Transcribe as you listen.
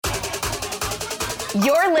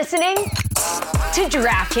You're listening to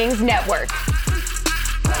DraftKings Network.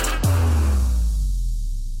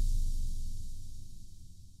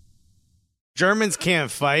 Germans can't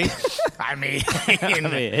fight. I mean,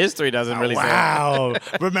 history doesn't really say. Wow.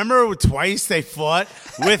 Remember twice they fought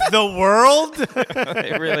with the world?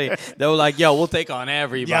 They were like, yo, we'll take on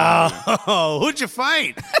everybody. Yo, who'd you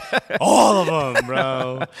fight? All of them,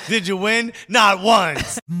 bro. Did you win? Not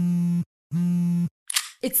once.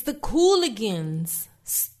 It's the Cooligans,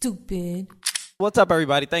 stupid. What's up,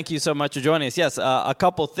 everybody? Thank you so much for joining us. Yes, a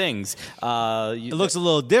couple things. It looks a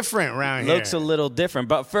little different around here. Looks a little different,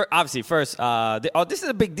 but obviously, first, this is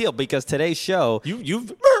a big deal because today's show.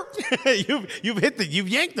 You've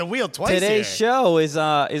yanked the wheel twice. Today's show is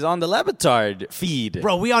on the Le Batard feed,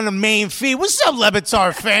 bro. We on the main feed. What's up, Le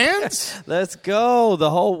Batard fans? Let's go.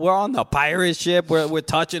 We're on the pirate ship. We're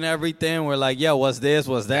touching everything. We're like, yo, what's this?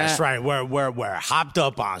 What's that? That's right. We're hopped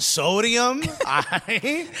up on sodium. That's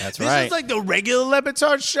this right. This is like the regular Le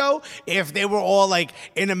Batard show if they were all like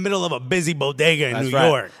in the middle of a busy bodega in New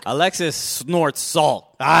York. Alexis snorts salt.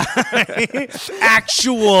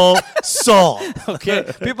 Actual salt. Okay.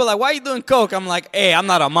 People are like, why are you doing coke? I'm like, hey, I'm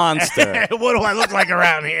not a monster. What do I look like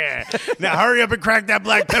around here? Now hurry up and crack that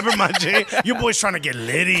black pepper, my G. You boys trying to get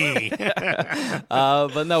litty.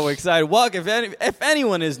 But no, we're excited. Welcome. If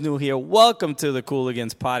anyone is new here, welcome to the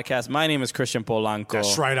Cooligans podcast. My name is Christian Polanco.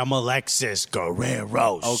 That's right. I'm Alexis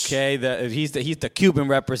Guerreros. Okay. He's the Cuban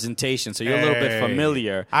representation, so you're a little bit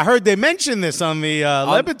familiar. I heard they mentioned this on the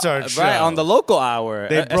Le Batard show. Right, on the local hour.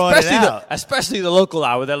 They brought it out. Especially the local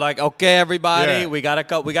hour. They're like, okay, everybody, we got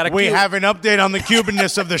to We have an update on the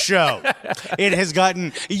Cubanness of the show. It has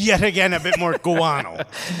gotten yet again a bit more Cubano.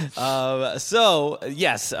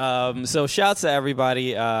 So shouts to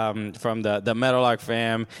everybody from the Meadowlark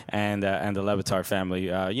fam and the Le Batard family.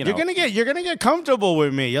 You're gonna get comfortable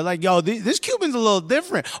with me. You're like, yo, this Cuban's a little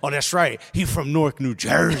different. Oh, that's right. He's from Newark, New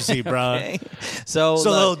Jersey, bro. Okay. So a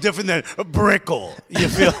little different than Brickell. You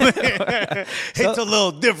feel me? It's a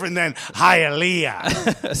little different than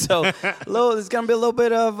Hialeah. So there's gonna be a little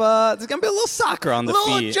bit of there's gonna be a little soccer on the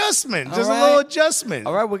feed. Adjustment, a little adjustment.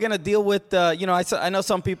 All right, we're gonna deal with I know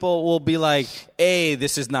some people will be like, hey,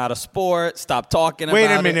 this is not a sport. Stop talking about it.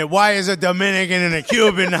 Wait a minute. Why is a Dominican and a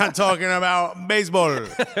Cuban not talking about baseball?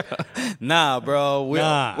 Nah, bro. We're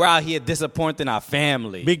out here disappointing our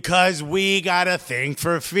family. Because we got a thing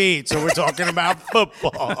for feet. So we're talking about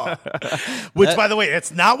football. Which, by the way,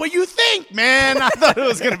 it's not what you think, man. I thought it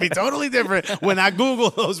was going to be totally different when I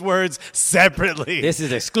Googled those words separately. This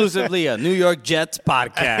is exclusively a New York Jets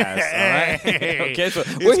podcast. All right? Okay, so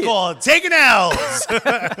it's called Taking L's.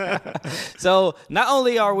 So not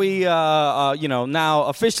only are we, now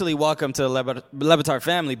officially welcome to the Le Batard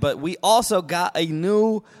family, but we also got a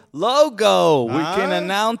new logo. We can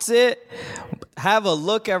announce it. Have a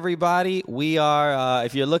look, everybody. We are,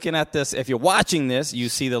 if you're looking at this, if you're watching this, you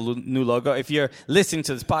see the new logo. If you're listening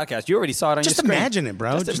to this podcast, you already saw it on your screen. Just imagine it,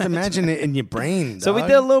 bro. Just imagine it in your brain, dog. So we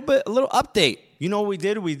did a little update. You know what we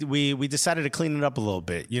did? We decided to clean it up a little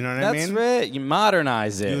bit. You know what I mean? That's right. You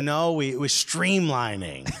modernize it. You know, we're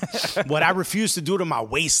streamlining what I refuse to do to my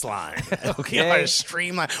waistline. Okay. We are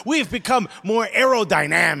streamline. We've become more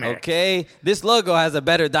aerodynamic. Okay. This logo has a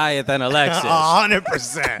better diet than Alexis.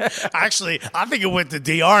 100%. Actually, I think it went to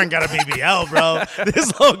DR and got a BBL, bro.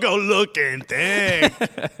 This logo looking thick.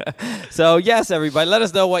 So, yes, everybody, let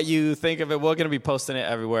us know what you think of it. We're going to be posting it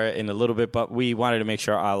everywhere in a little bit, but we wanted to make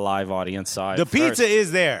sure our live audience saw it. The pizza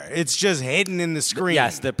is there. It's just hidden in the screen.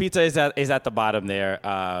 Yes, the pizza is at the bottom there.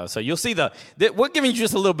 So you'll see we're giving you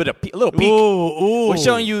just a little peek. Ooh. We're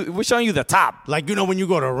showing you the top. Like, you know, when you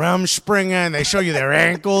go to Rumspringa and they show you their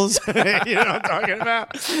ankles. You know what I'm talking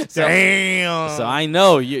about? Damn. So I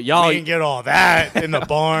know y'all we can get all that in the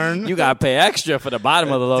barn. You gotta pay extra for the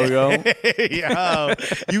bottom of the logo. Yo,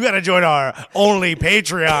 you gotta join our only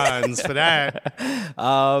Patreons for that.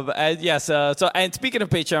 And speaking of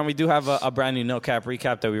Patreon, we do have a brand new No Cap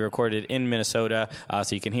recap that we recorded in Minnesota,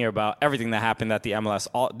 so you can hear about everything that happened at the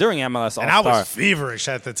during MLS All-Star. And I was feverish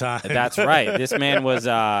at the time. That's right. This man was,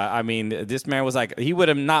 like, he would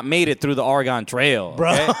have not made it through the Oregon Trail.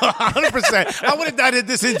 Bro, okay? 100%. I would have died of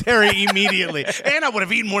dysentery immediately. And I would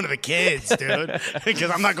have eaten one of the kids, dude,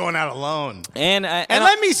 because I'm not going out alone. And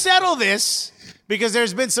let me settle this. Because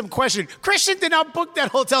there's been some question. Christian did not book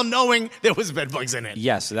that hotel knowing there was bed bugs in it.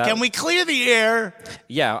 Yes. Can we clear the air?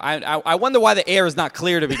 Yeah. I wonder why the air is not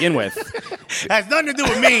clear to begin with. Has nothing to do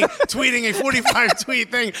with me tweeting a 45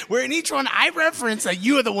 tweet thing where in each one I reference that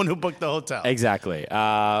you are the one who booked the hotel. Exactly.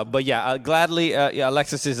 But yeah, gladly,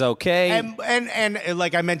 Alexis is okay. And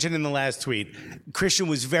like I mentioned in the last tweet, Christian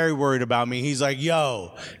was very worried about me. He's like,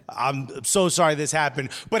 yo, I'm so sorry this happened,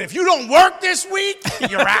 but if you don't work this week,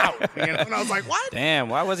 you're out. You know? And I was like, what? Damn,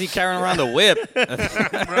 why was he carrying around the whip?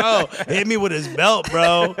 Bro, hit me with his belt,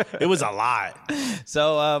 bro. It was a lot.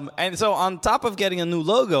 So on top of getting a new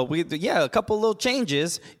logo, a couple little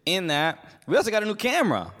changes in that. We also got a new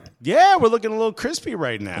camera. Yeah, we're looking a little crispy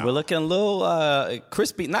right now. We're looking a little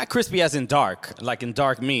crispy, not crispy as in dark, like in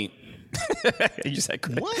dark meat. You said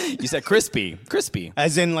what? You said crispy,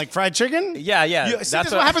 as in like fried chicken. Yeah. See,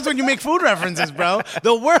 that's what happens when you make food references, bro.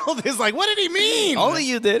 The world is like, what did he mean? Only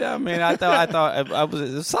you did. I mean, I thought I was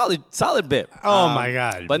a solid bit. Oh my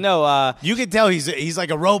god! But no, you can tell he's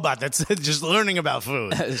like a robot that's just learning about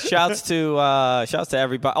food. Shouts to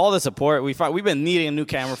everybody, all the support. We've been needing a new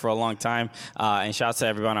camera for a long time, and shouts to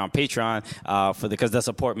everyone on Patreon because the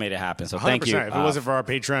support made it happen. So thank you. If it wasn't for our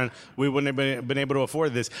Patreon, we wouldn't have been able to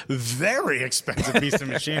afford this very expensive piece of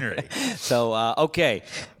machinery. So, okay.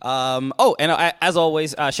 And as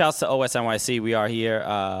always, shouts to OSNYC. We are here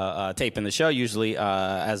taping the show, usually,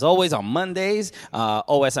 as always, on Mondays.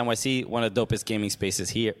 OSNYC, one of the dopest gaming spaces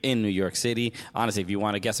here in New York City. Honestly, if you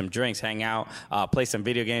want to get some drinks, hang out, play some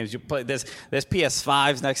video games, you play. There's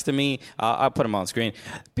PS5s next to me. I'll put them on screen.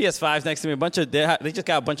 PS5s next to me. They just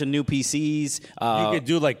got a bunch of new PCs. You could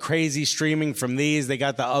do like crazy streaming from these. They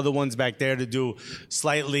got the other ones back there to do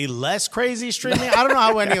slightly less crazy streaming. I don't know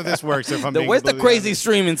how any of this works. Where's the crazy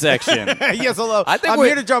streaming section? Yes, hello. I'm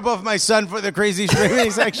here to drop off my son for the crazy streaming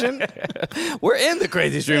section. We're in the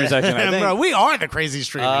crazy streaming section, I think. Bro, we are the crazy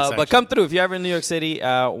streaming section. But come through if you're ever in New York City.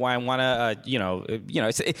 Want to,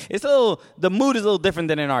 it's a little. The mood is a little different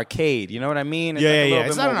than an arcade. You know what I mean? It's a little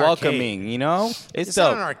bit more welcoming. You know, it's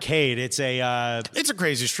not an arcade. It's a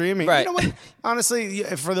crazy streaming. Right. You know what? Honestly,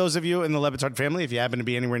 for those of you in the Levitard family, if you happen to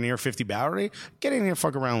be anywhere near 50 Bowery, get in here,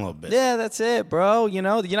 fuck around a little bit. Yeah, that's it, bro. You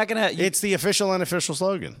know, you're not gonna. It's the official, unofficial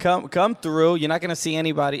slogan. Come through. You're not gonna see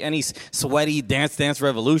any sweaty Dance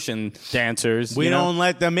Revolution dancers. We don't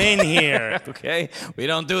let them in here. Okay, we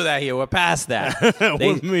don't do that here. We're past that.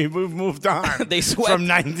 We've moved on. They sweat from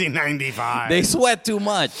 1995. They sweat too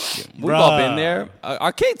much. We've all been there.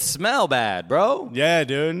 Arcades smell bad, bro. Yeah,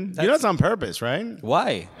 dude. You know it's on purpose, right?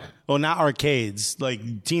 Why? Well, not arcades.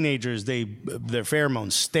 Like teenagers, their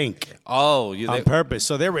pheromones stink. Oh, on purpose.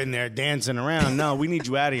 So they're in there dancing around. No, we need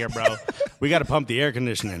you out of here, bro. We got to pump the air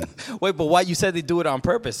conditioning. Wait, but why you said they do it on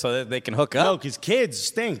purpose so that they can hook up? No, because kids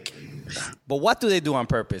stink. But what do they do on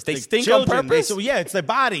purpose? They stink children, on purpose? It's their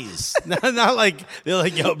bodies. Not like they're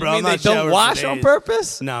like, yo, bro. You mean they don't wash on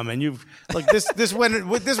purpose? No, man. This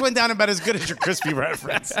went down about as good as your crispy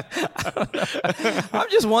reference. I'm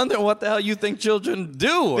just wondering what the hell you think children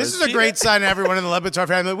do. This is a great sign to everyone in the Levitar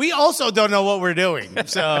family. We also don't know what we're doing.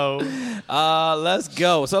 So let's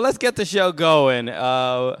go. So let's get the show going.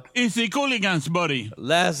 Easy Cooligans, buddy.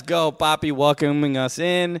 Let's go, Poppy, welcoming us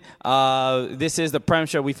in. This is the Prem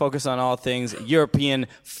Show. We focus on all things European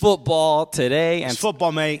football today. It's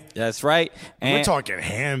football, mate. That's right. And we're talking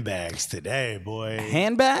handbags today, boy.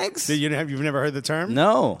 Handbags? You've never heard the term?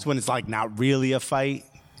 No. It's when it's like not really a fight.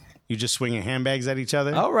 You just swinging handbags at each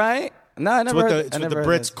other. All right. No, I never heard. It's what the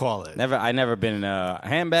Brits call it. I never been in a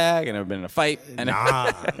handbag. I never been in a fight.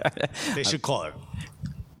 Nah. They should call it.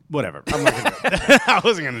 Whatever. I'm not gonna do it. I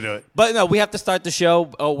wasn't going to do it. But no, we have to start the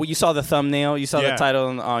show. Oh, you saw the thumbnail. You saw the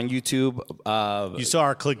title on YouTube. You saw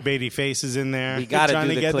our clickbaity faces in there. We got to do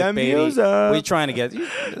the clickbaity. We're trying to get.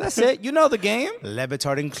 That's it. You know the game.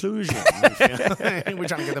 Lebitard inclusion. We're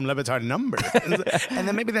trying to get them Lebitard numbers. And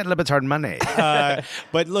then maybe that Lebitard money.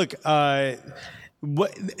 But look, of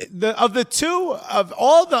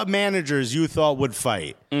all the managers you thought would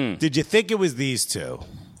fight, did you think it was these two?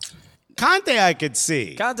 Conte, I could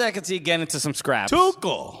see. Getting into some scraps.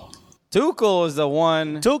 Tuchel is the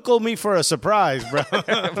one. Tuchel me for a surprise, bro.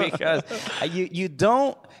 Because you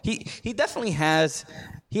don't. He definitely has.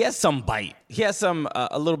 He has some bite. He has some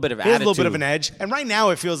a little bit of attitude. He has a little bit of an edge. And right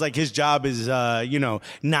now it feels like his job is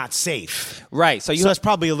not safe. Right. So that's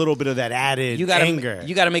probably a little bit of that added anger.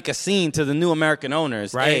 You got to make a scene to the new American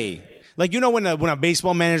owners, right? Hey. Like, when a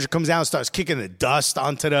baseball manager comes out and starts kicking the dust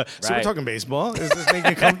onto the... So we're talking baseball. Does this make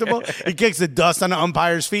you comfortable? He kicks the dust on the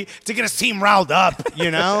umpire's feet to get his team riled up,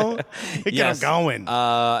 Get them going.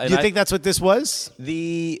 Do you think that's what this was? Or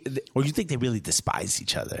you think they really despise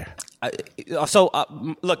each other?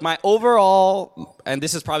 Look, my overall, and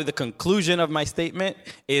this is probably the conclusion of my statement,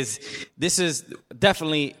 is this is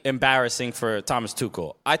definitely embarrassing for Thomas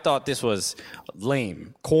Tuchel. I thought this was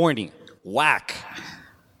lame, corny. whack.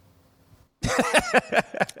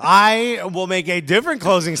 I will make a different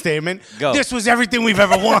closing statement. Go. This was everything we've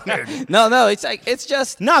ever wanted. No, it's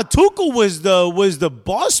just Tuchel was the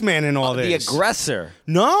boss man in all the this. aggressor.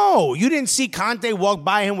 No, you didn't see Conte walk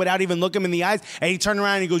by him without even looking him in the eyes, and he turned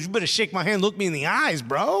around and he goes, "You better shake my hand, look me in the eyes,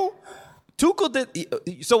 bro." Tuchel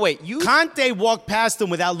did. So wait, Conte walked past him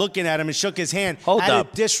without looking at him and shook his hand. Hold out up.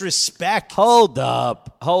 of disrespect. Hold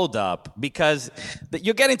up, because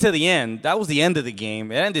you're getting to the end. That was the end of the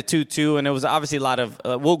game. It ended 2-2, and it was obviously a lot of.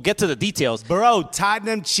 We'll get to the details. Bro,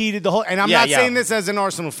 Tottenham cheated the whole. And I'm not saying this as an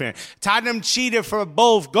Arsenal fan. Tottenham cheated for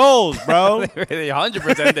both goals, bro. They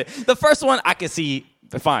 100% did. The first one I could see.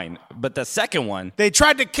 Fine, but the second one... They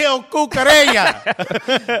tried to kill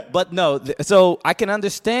Cucurella. But no, so I can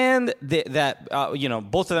understand that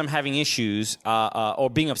both of them having issues or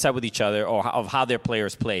being upset with each other or of how their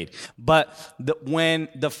players played. But when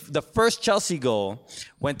the first Chelsea goal,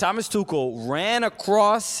 when Thomas Tuchel ran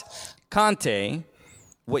across Conte...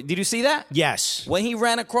 Wait, did you see that? Yes. When he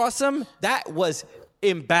ran across him, that was...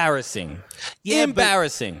 embarrassing. Yeah,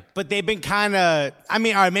 embarrassing. But they've been kind of... I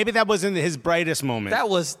mean, all right, maybe that wasn't his brightest moment. That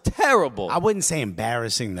was terrible. I wouldn't say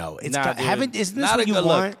embarrassing, though. It's Nah, dude. isn't this Not what a you good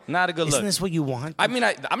want? look. Not a good look. Isn't this what you want? I mean,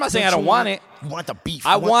 I'm not saying I don't want it. You want the beef.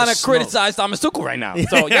 I want the to smoke. criticize Thomas Tuchel right now.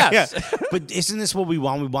 So, yes. Yeah. But isn't this what we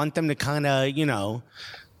want? We want them to kind of,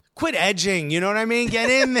 quit edging. You know what I mean?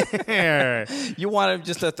 Get in there. You want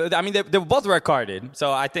to just... I mean, they were both red carded,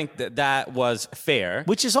 so I think that was fair.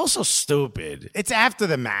 Which is also stupid. It's after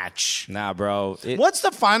the match. Nah, bro. Once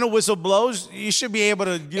the final whistle blows, you should be able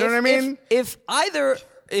to... You know what I mean? If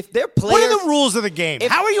their players... What are the rules of the game?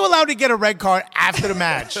 How are you allowed to get a red card after the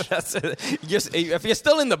match? If you're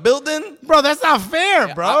still in the building... Bro, that's not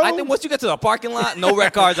fair, bro. I think once you get to the parking lot, no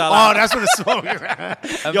red cards are allowed. Oh, that's what it's smoking.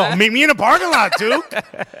 Yo, meet me in the parking lot, Duke.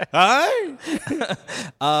 All right?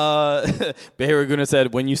 Bahira Guna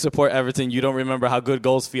said, when you support Everton, you don't remember how good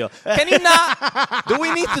goals feel. Can you not? Do we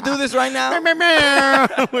need to do this right now?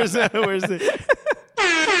 Where's it? Okay,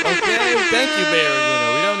 thank you, Bahira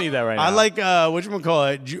Guna. We don't need that right now. I like,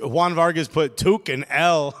 whatchamacallit, Juan Vargas put Tuke and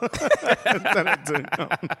L.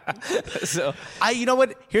 So, You know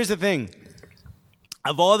what? Here's the thing.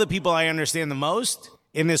 Of all the people I understand the most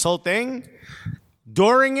in this whole thing,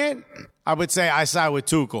 during it, I would say I side with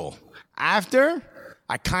Tuchel. After,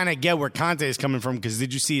 I kind of get where Conte is coming from because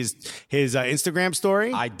did you see his Instagram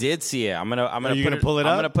story? I did see it. I'm gonna pull it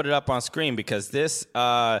up? I'm gonna put it up on screen because this,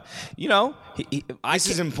 this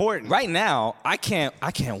is important right now. I can't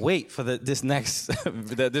wait for this next this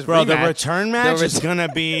bro. rematch. The return match is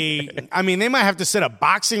gonna be. I mean, they might have to set a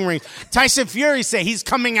boxing ring. Tyson Fury say he's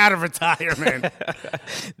coming out of retirement.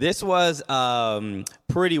 This was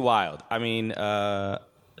pretty wild. I mean.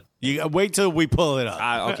 You wait till we pull it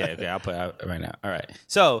up. Okay, I'll put it out right now. All right.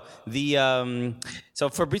 So so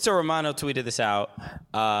Fabrizio Romano tweeted this out,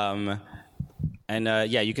 and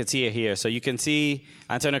you can see it here. So you can see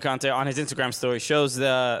Antonio Conte on his Instagram story shows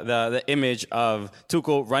the image of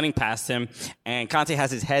Tuchel running past him, and Conte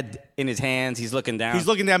has his head in his hands. He's looking down. He's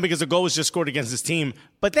looking down because a goal was just scored against his team.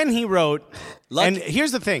 But then he wrote, and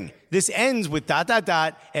here's the ... This ends with ...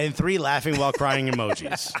 and 3 laughing while crying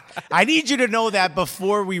emojis. I need you to know that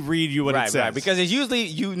before we read you what it says. Right, because it's usually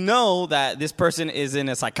that this person is in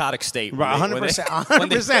a psychotic state. Right, 100%.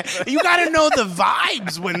 100%. You got to know the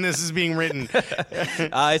vibes when this is being written.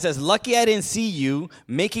 It says, lucky I didn't see you.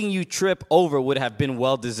 Making you trip over would have been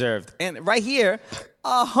well-deserved. And right here,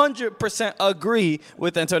 100% agree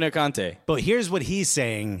with Antonio Conte. But here's what he's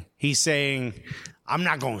saying. He's saying, I'm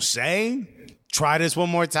not going to say, try this one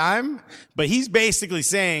more time. But he's basically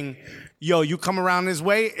saying, yo, you come around this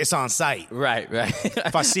way, it's on site. Right.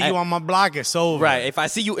 If I see you on my block, it's over. Right. If I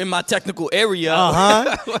see you in my technical area.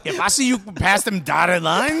 If I see you past them dotted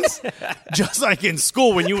lines, just like in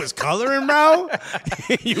school when you was coloring, bro,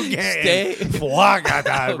 you get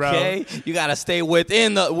bro. Okay. You got to stay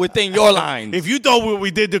within your lines. If you thought what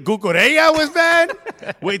we did to Cucurella was bad,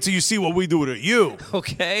 wait till you see what we do to you.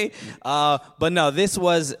 Okay. But no, this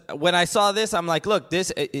was, when I saw this, I'm like, look,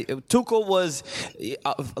 Tuchel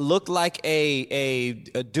looked like a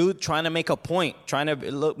dude trying to make a point, trying to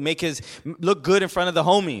look good in front of the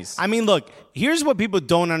homies. I mean, look, here's what people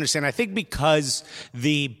don't understand. I think because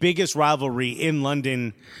the biggest rivalry in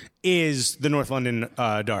London is the North London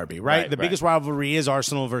derby, right? The biggest rivalry is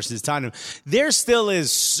Arsenal versus Tottenham. There still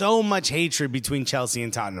is so much hatred between Chelsea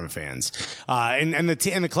and Tottenham fans, and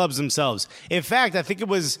the clubs themselves. In fact, I think it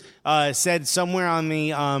was said somewhere on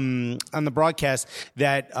the broadcast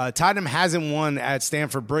that Tottenham hasn't won at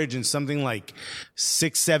Stamford Bridge in something like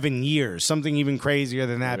 6-7 years, something even crazier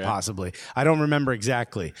than that, possibly. I don't remember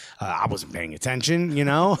exactly. I wasn't paying attention,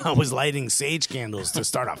 I was lighting sage candles to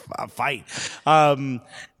start a fight.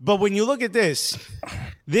 But when you look at this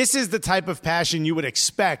is the type of passion you would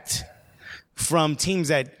expect from teams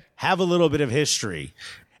that have a little bit of history.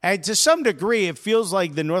 And to some degree, it feels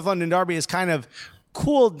like the North London Derby has kind of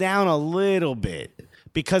cooled down a little bit,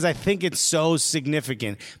 because I think it's so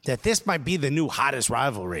significant that this might be the new hottest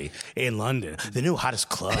rivalry in London, the new hottest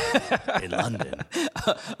club in London.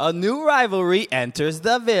 A new rivalry enters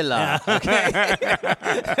the villa. Okay?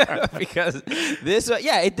 Because this,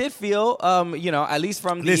 it did feel, at least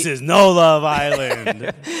from the... This is no Love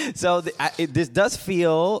Island. So this does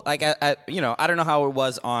feel like, I don't know how it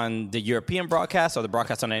was on the European broadcast or the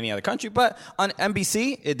broadcast on any other country, but on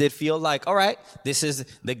NBC, it did feel like, all right, this is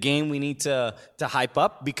the game we need to hype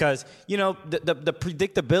up, because the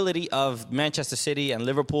predictability of Manchester City and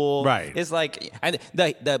Liverpool is like, and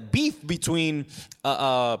the beef between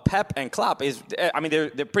Pep and Klopp is,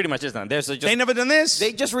 they're pretty much just done. They never done this.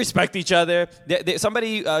 They just respect each other.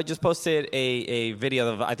 Somebody just posted a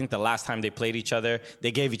video of, I think, the last time they played each other.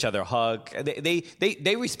 They gave each other a hug.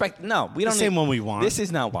 They respect. No, we don't. This ain't what we want. This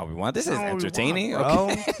is not what we want. This is entertaining.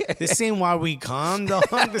 Okay. This ain't why we come, dog.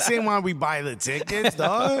 This ain't why we buy the tickets,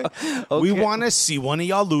 dog. Okay. We want to see one of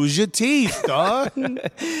y'all lose your teeth, dog.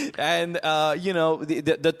 And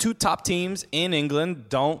the two top teams in England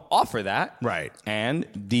don't offer that, right? And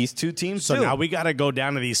these two teams so do. Now we got to go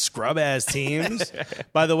down to these scrub-ass teams.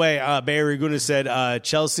 By the way, Barry Raguna said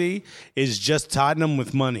Chelsea is just Tottenham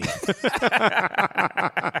with money.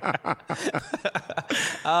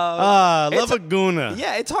 Love Laguna.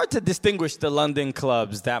 Yeah, it's hard to distinguish the London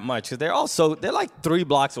clubs that much, because they're like 3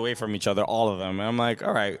 blocks away from each other, all of them. And I'm like,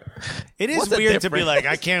 all right. It is weird to be like,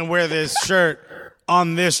 I can't wear this shirt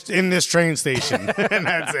in this train station, and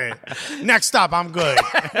that's it. Next stop, I'm good.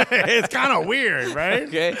 It's kind of weird, right?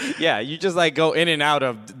 Okay, yeah, you just like go in and out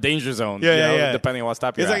of danger zones, depending on what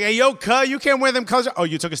stop you're at. It's like, hey, yo, cuz, you can't wear them colors. Oh,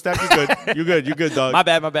 you took a step. You good. You good, dog. My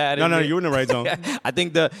bad. No, you're in the right zone. I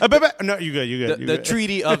think no, you good. The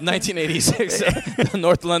treaty of 1986, the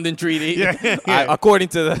North London Treaty. According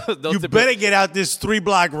to those. You better get out this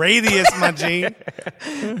 3-block radius, my G.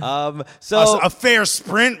 So a fair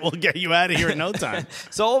sprint will get you out of here in no time.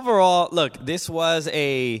 So overall, look, this was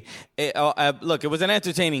it was an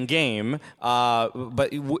entertaining game,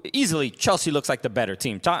 but easily Chelsea looks like the better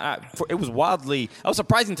team. It was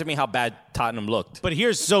surprising to me how bad Tottenham looked. But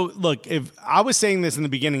if I was saying this in the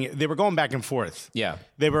beginning, they were going back and forth. Yeah.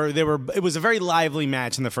 It was a very lively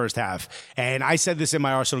match in the first half. And I said this in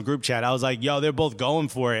my Arsenal group chat. I was like, yo, they're both going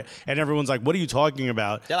for it. And everyone's like, what are you talking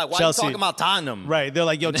about? They're like, why Chelsea, are you talking about Tottenham? Right. They're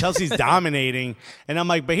like, yo, Chelsea's dominating. And I'm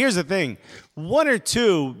like, but here's the thing. 1 or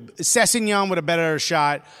 2, Sessegnon with a better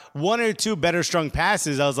shot, 1 or 2 better strung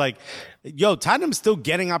passes. I was like, yo, Tottenham's still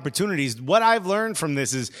getting opportunities. What I've learned from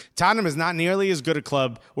this is Tottenham is not nearly as good a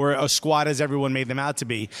club or a squad as everyone made them out to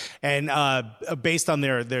be, and based on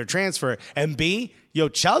their transfer. And B,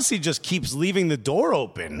 Chelsea just keeps leaving the door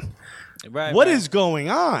open. Right. What is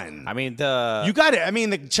going on? I mean, you got it. I mean,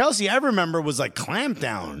 the Chelsea I remember was like clamped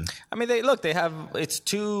down. I mean, they have it's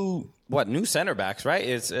 2 new center backs, right?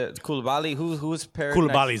 It's Koulibaly, who's paired.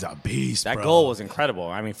 Koulibaly's a beast. That bro. goal was incredible.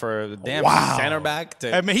 I mean, for a damn center back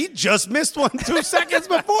to. I mean, he just missed one 2 seconds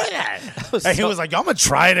before that. And he was like, I'm gonna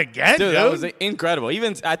try it again, dude. That was incredible.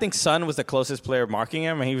 Even I think Son was the closest player marking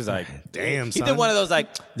him, and he was like, damn. He did one of those like,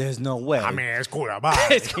 there's no way. I mean, it's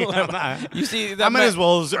Koulibaly. It's Koulibaly. You see, I might as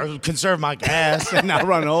well conserve my gas and not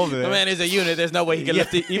run over there. The man is a unit. There's no way he can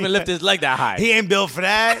even lift his leg that high. He ain't built for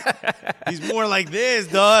that. He's more like this,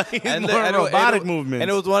 dog. He's more robotic movements. And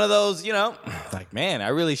it was one of those, like, man, I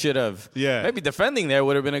really should have. Yeah. Maybe defending there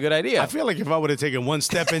would have been a good idea. I feel like if I would have taken one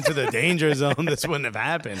step into the danger zone, this wouldn't have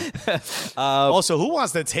happened. Also, who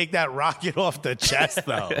wants to take that rocket off the chest,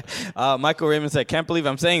 though? Michael Raymond said, can't believe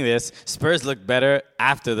I'm saying this. Spurs look better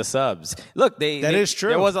after the subs. Look, that is true.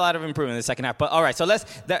 There was a lot of improvement in the second half. But all right, so let's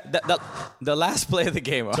the last play of the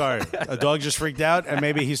game. Sorry, a dog just freaked out, and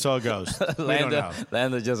maybe he saw a ghost.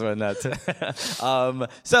 Landa just went nuts.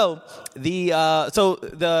 So the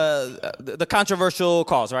controversial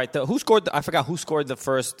calls, right? I forgot who scored the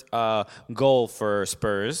first goal for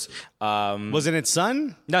Spurs. Wasn't it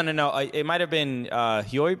Son? No. It might have been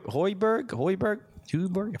Højbjerg.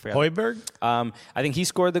 Hoiberg? I forgot. Hoiberg? I think he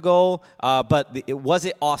scored the goal, but was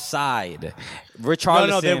it offside? Richarlison.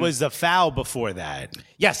 No, there was the foul before that.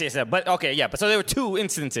 Yes, but okay, yeah. But so there were two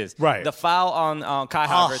instances. Right. The foul on Kai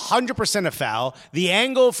Havertz. 100% a foul. The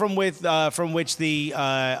angle from which the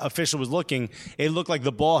official was looking, it looked like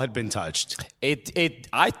the ball had been touched.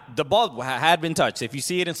 The ball had been touched. If you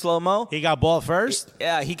see it in slow-mo. He got ball first?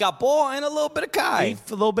 Yeah, he got ball and a little bit of Kai.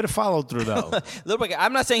 A little bit of follow-through, though.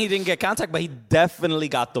 I'm not saying he didn't get contact, but he definitely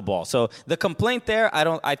got the ball. So the complaint there,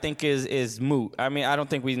 I think is moot. I mean, I don't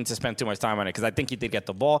think we need to spend too much time on it because I think he did get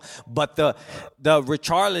the ball. But the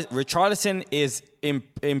Richarlison is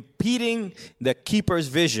impeding the keeper's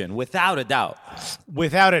vision without a doubt.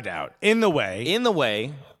 Without a doubt. In the way. In an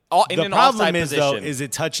problem offside is, position. though, is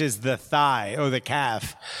it touches the thigh or the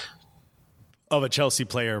calf of a Chelsea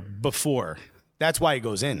player before. That's why it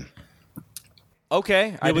goes in.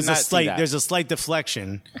 Okay, There's a slight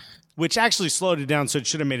deflection, which actually slowed it down, so it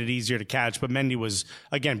should have made it easier to catch. But Mendy was,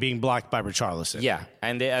 again, being blocked by Richarlison. Yeah,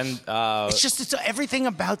 It's everything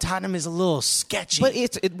about Tottenham is a little sketchy. But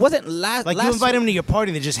it wasn't last. Like, you invite them to your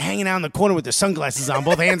party, they're just hanging out in the corner with their sunglasses on,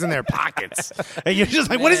 both hands in their pockets, and you're just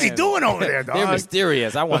like, "What is he doing over there, dog?" They're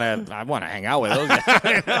mysterious. I want to hang out with those guys.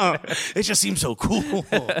 I know. It just seems so cool.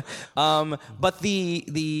 But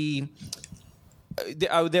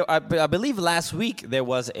I believe last week there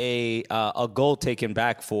was a goal taken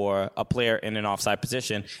back for a player in an offside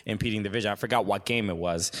position impeding the vision. I forgot what game it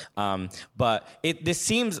was, but it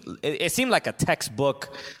seemed like a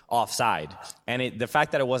textbook offside, and the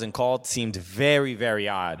fact that it wasn't called seemed very, very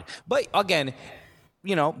odd. But again,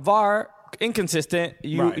 VAR inconsistent.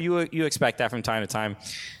 You expect that from time to time.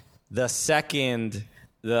 The second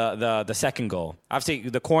goal, obviously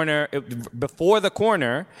the corner before the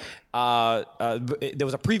corner. There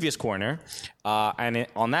was a previous corner, and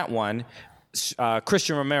on that one,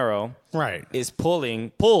 Christian Romero is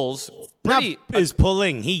pulls. He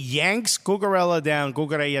yanks Cucurella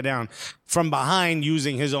down from behind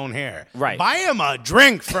using his own hair. Right. Buy him a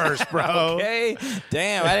drink first, bro. Okay.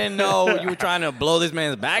 Damn, I didn't know you were trying to blow this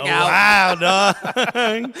man's back out. Wow,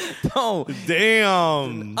 dog. No.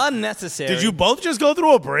 Damn. Unnecessary. Did you both just go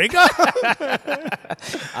through a breakup?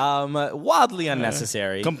 Wildly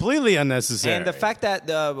unnecessary. Completely unnecessary. And the fact that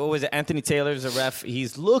Anthony Taylor's a ref,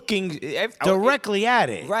 he's looking directly at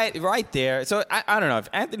it. Right there. So I don't know if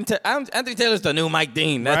Anthony Taylor's the new Mike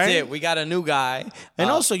Dean. That's it. We got a new guy. And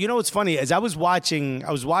also, what's funny? As I was watching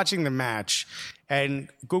the match, and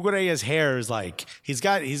Cucurella's hair is like he's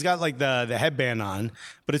got like the headband on,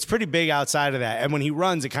 but it's pretty big outside of that. And when he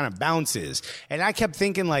runs, it kind of bounces. And I kept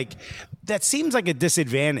thinking, like, that seems like a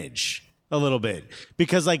disadvantage a little bit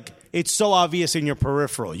because, like, it's so obvious in your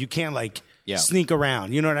peripheral. You can't sneak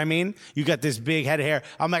around. You know what I mean? You got this big head of hair.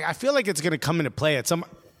 I'm like, I feel like it's going to come into play at some.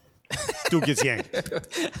 Dude gets yanked.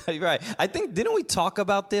 Right. I think, didn't we talk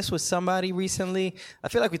about this with somebody recently? I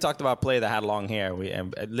feel like we talked about a player that had long hair. We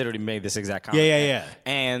literally made this exact comment. Yeah.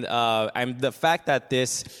 And the fact that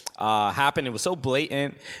this happened, it was so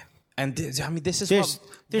blatant. And this is there's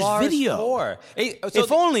video. For. If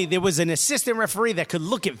only there was an assistant referee that could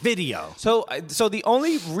look at video. So the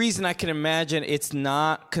only reason I can imagine it's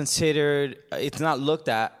not looked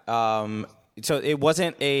at. So it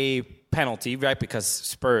wasn't a penalty, right? Because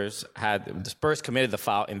Spurs committed the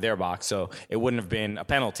foul in their box, so it wouldn't have been a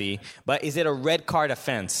penalty. But is it a red card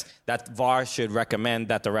offense that VAR should recommend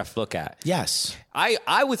that the ref look at? Yes.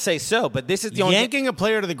 I would say so, but this is the only yanking a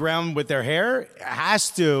player to the ground with their hair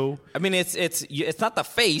has to. I mean, it's not the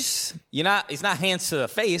face. It's not hands to the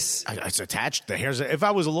face. It's attached. The hairs. If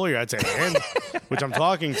I was a lawyer, I'd say hand, which I'm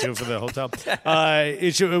talking to for the hotel.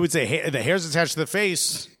 It would say the hair's attached to the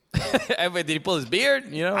face. Did he pull his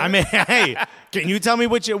beard? I mean, hey, can you tell me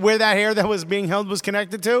where that hair that was being held was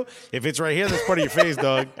connected to? If it's right here, that's part of your face,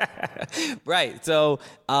 dog. Right. So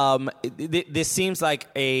this seems like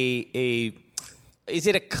a. Is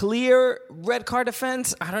it a clear red card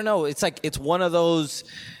offense? I don't know. It's like it's one of those.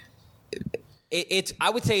 I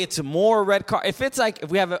would say it's more red card. If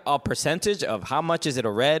we have a percentage of how much is it a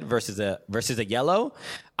red versus a yellow,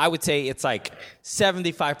 I would say it's like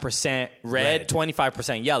 75% red,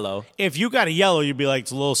 25% yellow. If you got a yellow, you'd be like,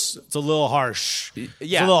 it's a little harsh. Yeah.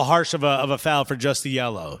 It's a little harsh of a foul for just the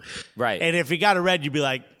yellow. Right. And if you got a red, you'd be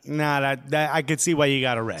like, nah, that I could see why you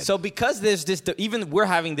got a red. So because there's this, even we're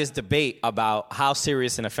having this debate about how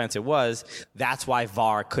serious an offense it was, that's why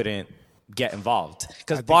VAR couldn't get involved,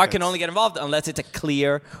 because VAR can only get involved unless it's a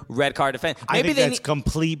clear red card offense. Maybe that's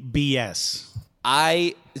complete BS.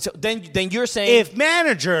 I So then you're saying if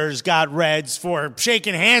managers got reds for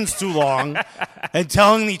shaking hands too long and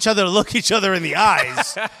telling each other to look each other in the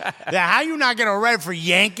eyes, then how you not get a red for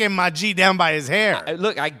yanking my G down by his hair?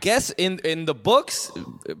 Look, I guess in the books,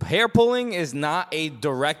 hair pulling is not a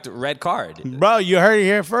direct red card. Bro, you heard it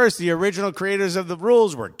here first. The original creators of the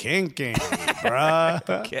rules were kinking, bro.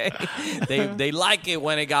 Okay, they like it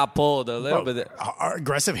when it got pulled a little bit.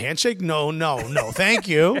 Aggressive handshake? No, thank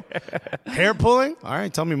you. Hair pulling? All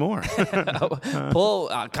right, tell me more.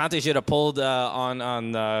 Conte should have pulled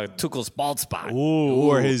on Tuchel's bald spot. Ooh,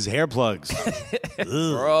 or his hair plugs.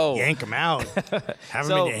 Bro. Yank them out. Have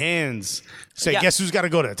them in your hands. Say, Yeah. guess who's got to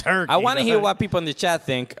go to Turkey? I want to hear what people in the chat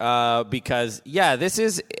think because, this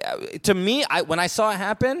is, to me, when I saw it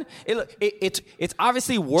happen, it's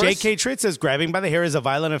obviously worse. J.K. Tritt says grabbing by the hair is a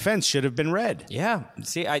violent offense. Should have been red. Yeah.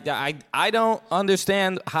 See, I don't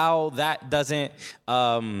understand how that doesn't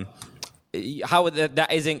how that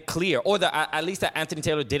isn't clear, or at least that Anthony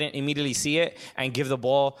Taylor didn't immediately see it and give the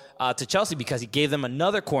ball to Chelsea because he gave them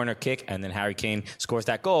another corner kick and then Harry Kane scores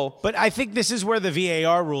that goal. But I think this is where the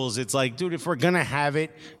VAR rules, it's like, dude, if we're going to have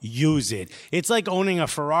it, use it. It's like owning a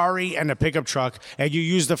Ferrari and a pickup truck and you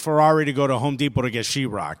use the Ferrari to go to Home Depot to get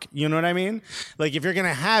sheetrock. You know what I mean? Like, if you're going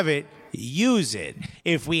to have it, use it.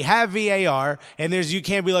 If we have VAR and you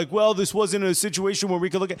can't be like, well, this wasn't a situation where we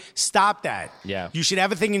could look at. Stop that. Yeah. You should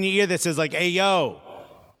have a thing in your ear that says like, hey, yo,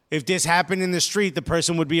 if this happened in the street, the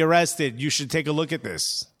person would be arrested. You should take a look at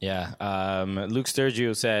this. Yeah. Luke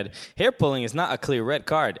Sturgio said, hair pulling is not a clear red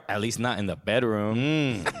card, at least not in the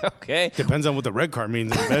bedroom. Okay. Depends on what the red card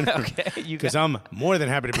means in the bedroom. Okay. Because I'm more than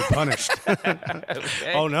happy to be punished.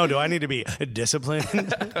 Okay. Oh, no. Do I need to be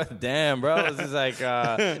disciplined? Damn, bro. This is like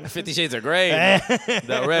 50 Shades of Grey.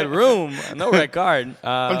 The red room. No red card.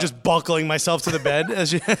 I'm just buckling myself to the bed. Look,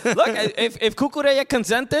 if Cucurella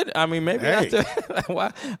consented, I mean, maybe Hey. after.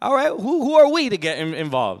 All right. Who are we to get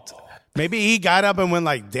involved? Maybe he got up and went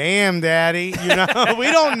like, damn, daddy. You know,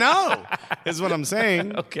 we don't know, is what I'm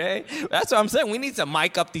saying. Okay. That's what I'm saying. We need to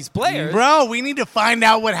mic up these players. Bro, we need to find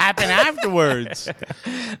out what happened afterwards.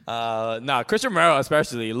 No, Christian Romero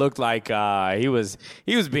especially looked like he was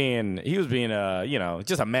being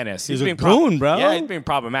just a menace. He's a goon, bro. Yeah, he's being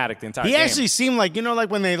problematic the entire He game. actually seemed like,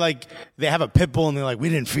 like when they have a pit bull and they're like, we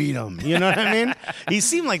didn't feed him. You know what I mean? He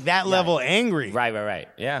seemed like that level angry. Right.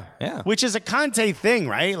 Yeah. Which is a Conte thing,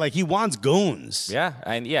 right? Like, he wants goons. Yeah,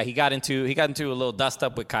 and he got into a little dust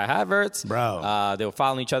up with Kai Havertz. Bro. They were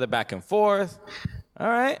following each other back and forth. All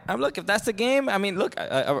right. Look, if that's the game, I mean, look,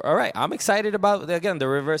 all right. I'm excited about, again, the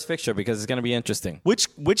reverse fixture because it's going to be interesting.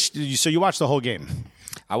 So you watched the whole game?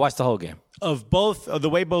 I watched the whole game. Of the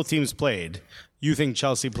way both teams played, you think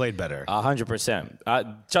Chelsea played better?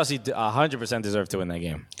 100%. Chelsea 100% deserved to win that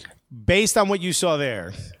game. Based on what you saw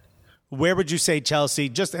there, where would you say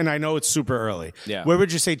Chelsea, and I know it's super early, where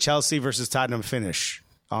would you say Chelsea versus Tottenham finish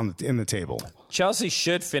in the table? Chelsea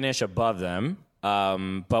should finish above them,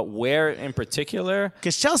 but where in particular?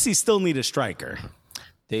 Because Chelsea still need a striker.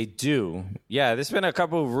 They do. Yeah, there's been a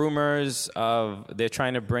couple of rumors of they're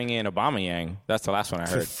trying to bring in Aubameyang. That's the last one I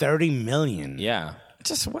heard. For $30 million. Yeah.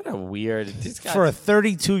 Just what a weird... These guys. For a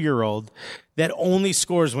 32-year-old that only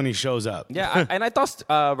scores when he shows up. Yeah, and I thought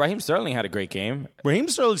Raheem Sterling had a great game. Raheem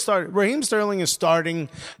Sterling is starting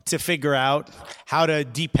to figure out how to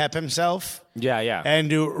de-pep himself. Yeah. And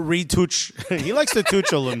to retouch. He likes to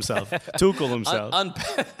Tuchel himself.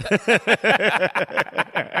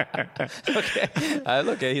 Okay.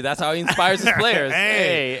 Look, that's how he inspires his players.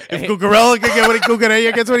 If Cucurella can get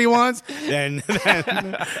Cucurella gets what he wants, then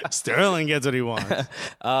Sterling gets what he wants.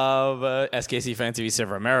 SKC fan TV said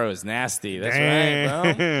Romero is nasty. That's right,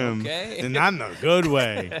 bro. Okay. And not in a good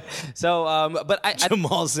way. So, but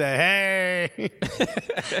Jamal said, hey.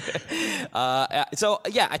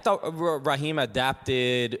 I thought Raheem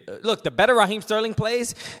adapted. Look, the better Raheem Sterling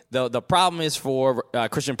plays, the problem is for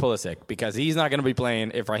Christian Pulisic because he's not going to be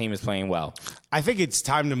playing if Raheem is playing well. I think it's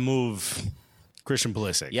time to move Christian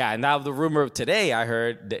Pulisic. Yeah, and now the rumor of today I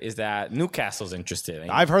heard is that Newcastle's interested.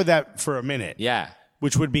 I've heard that for a minute. Yeah.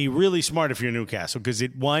 Which would be really smart if you're Newcastle because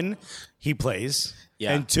one, he plays.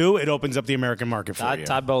 Yeah. And two, it opens up the American market for you.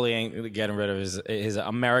 Todd Bowley ain't getting rid of his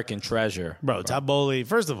American treasure. Bro, Todd Bowley,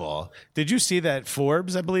 first of all, did you see that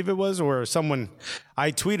Forbes, I believe it was, or someone,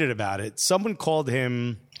 I tweeted about it. Someone called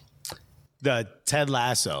him the Ted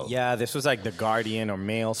Lasso. Yeah, this was like the Guardian or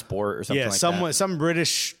Mail Sport or something like that. Some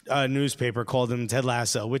British newspaper called him Ted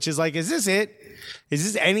Lasso, which is like, is this it? Is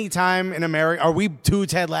this any time in America? Are we two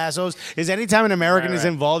Ted Lassos? Is any time an American is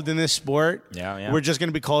involved in this sport, we're just going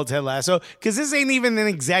to be called Ted Lasso? Because this ain't even an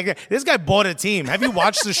exact. This guy bought a team. Have you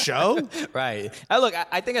watched the show? Right. Look,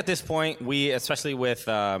 I think at this point, we, especially with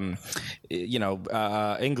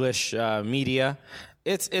English media,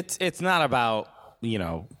 it's not about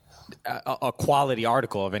a quality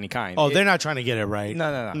article of any kind. Oh, they're not trying to get it right.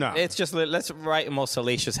 No. It's just let's write a most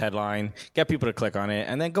salacious headline, get people to click on it,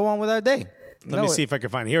 and then go on with our day. Let me see if I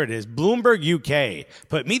can find it. Here it is. Bloomberg UK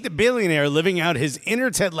put meet the billionaire living out his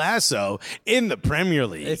inner Ted Lasso in the Premier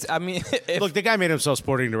League. Look, the guy made himself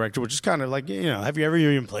sporting director, which is kind of like, have you ever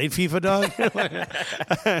even played FIFA,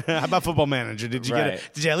 dog? How about Football Manager? Did you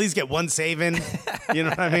did you at least get one save in? You know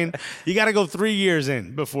what I mean? You got to go 3 years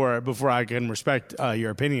in before I can respect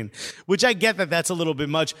your opinion, which I get that's a little bit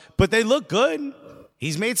much, but they look good.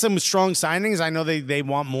 He's made some strong signings. I know they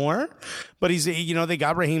want more, but they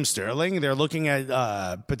got Raheem Sterling. They're looking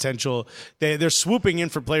at potential. They're swooping in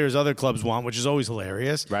for players other clubs want, which is always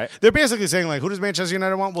hilarious. Right. They're basically saying like, who does Manchester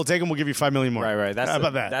United want? We'll take him. We'll give you $5 million more. Right. How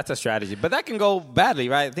about that? That's a strategy, but that can go badly,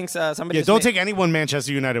 right? I think somebody. Yeah, don't take anyone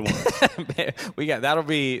Manchester United wants. That'll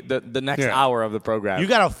be the next hour of the program. You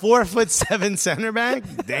got a 4'7" center back.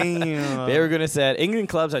 Damn. They were gonna say England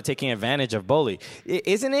clubs are taking advantage of Bowley.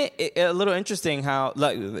 Isn't it a little interesting how?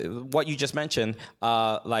 Like what you just mentioned,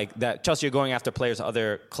 like that Chelsea are going after players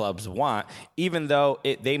other clubs want, even though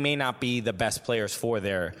they may not be the best players for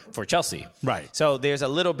Chelsea. Right. So there's a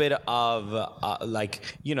little bit of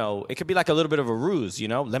it could be like a little bit of a ruse.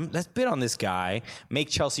 Let's bid on this guy, make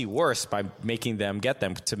Chelsea worse by making them get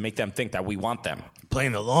them to make them think that we want them.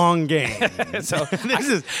 Playing a long game. So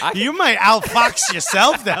you might outfox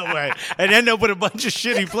yourself that way and end up with a bunch of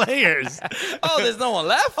shitty players. Oh, there's no one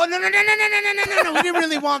left? Oh, no. We didn't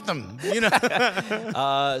really want them.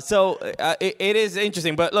 So it is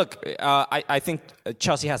interesting. But look, I think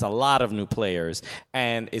Chelsea has a lot of new players,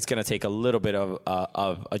 and it's going to take a little bit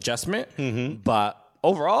of adjustment. Mm-hmm. But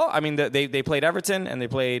overall, I mean, they played Everton and they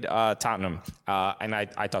played Tottenham, and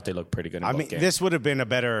I thought they looked pretty good in both games. This would have been a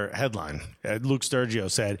better headline. Luke Sturgio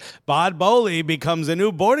said, Bod Bowley becomes a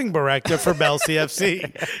new boarding director for Bell CFC.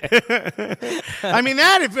 I mean,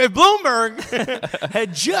 if Bloomberg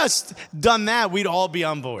had just done that, we'd all be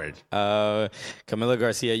on board. Camila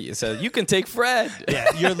Garcia says, you can take Fred. Yeah,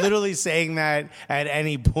 you're literally saying that at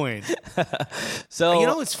any point.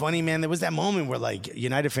 So it's funny, man? There was that moment where, like,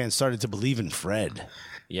 United fans started to believe in Fred.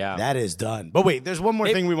 Yeah. That is done. But wait, there's one more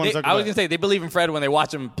thing we want to talk about. I was going to say, they believe in Fred when they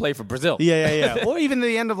watch him play for Brazil. Yeah. Or even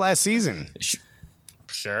the end of last season.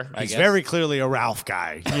 Sure, I guess. He's very clearly a Ralph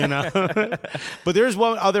guy, But there's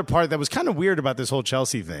one other part that was kind of weird about this whole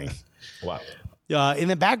Chelsea thing. Wow. In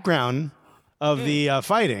the background of the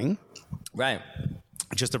fighting. Right.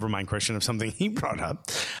 Just to remind Christian of something he brought up.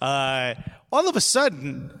 All of a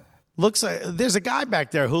sudden, looks like there's a guy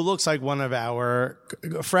back there who looks like one of our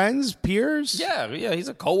friends, peers. Yeah, he's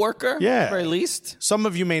a coworker. Yeah, at the very least. Some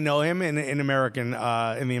of you may know him in the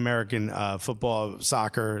American football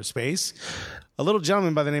soccer space. A little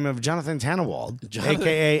gentleman by the name of Jonathan Tannewald,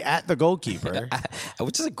 a.k.a. at the goalkeeper.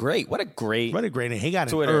 Which is what a great name. He got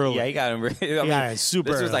Twitter. it early. Yeah, he got him. He got it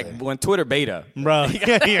super This was early. like when Twitter beta. Bro.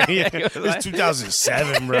 Yeah. It was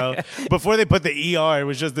 2007, bro. Before they put the ER, it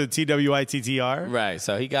was just the TWITTR. Right,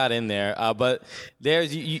 so he got in there. But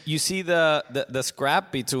there's you see the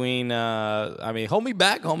scrap between, hold me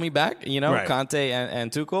back, right. Conte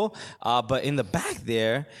and Tuchel. But in the back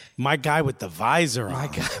there. My guy with the visor on.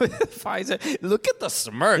 Look at the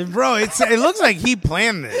smirk. Bro, it looks like he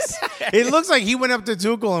planned this. It looks like he went up to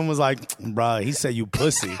Tuchel and was like, bro, he said you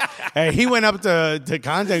pussy. And he went up to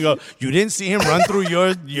Conte and go, you didn't see him run through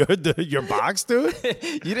your box, dude?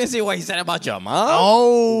 You didn't see what he said about your mom?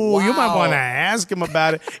 Oh, wow. You might want to ask him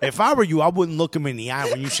about it. If I were you, I wouldn't look him in the eye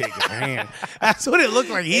when you shake his hand. That's what it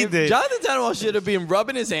looked like he did. Jonathan Tannewald should have been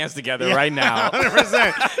rubbing his hands together right now.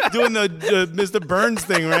 100%. Doing the Mr. Burns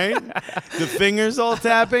thing, right? The fingers all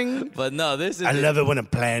tapping. But no, this is... I love it when a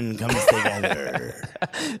plan comes together.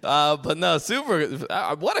 But no, super.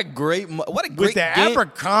 What a great with the game.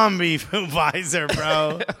 Abercrombie visor,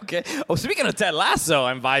 bro. Okay. Oh, speaking of Ted Lasso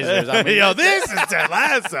and visors, this is Ted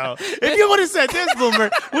Lasso. If you would have said this,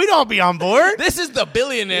 Boomer, we'd all be on board. This is the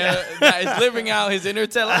billionaire that is living out his inner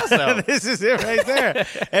Ted Lasso. This is it right there.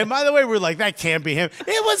 And by the way, we're like, that can't be him.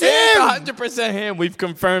 It was him. 100% him. We've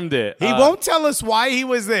confirmed it. He won't tell us why he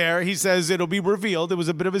was there. He says it'll be revealed. It was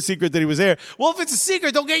a bit of a secret that he was there. Well, if it's a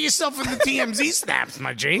secret, don't get yourself in the TMZ snaps,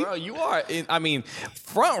 my G. Bro, you are in,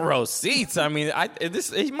 front row seats.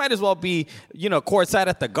 He might might as well be, courtside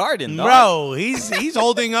at the Garden, dog. Bro, he's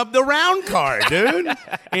holding up the round card, dude,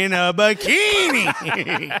 in a bikini.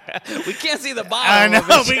 We can't see the I bottom.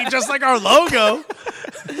 know, but just like our logo.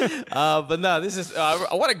 But no, this is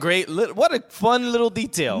what a fun little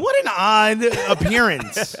detail. What an odd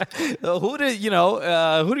appearance. Who do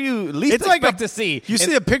you least expect to see? You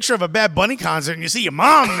see a picture of a Bad Bunny concert and you see your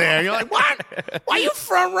mom there. You're like, what? Why are you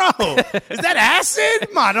front row? Is that acid?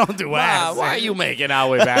 Ma, don't do acid. Why are you making out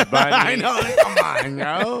with Bad Bunny? I know. Come on,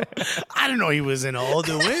 yo. I didn't know he was into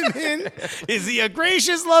older women. Is he a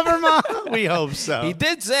gracious lover, Ma? We hope so. He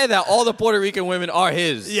did say that all the Puerto Rican women are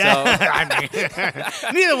his. Yeah. So. I mean,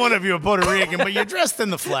 neither one of you are Puerto Rican, but you're dressed in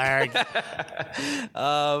the flag.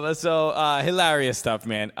 Hilarious stuff,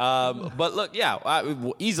 man. But look,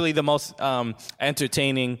 easily the most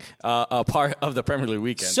entertaining part of the Premier League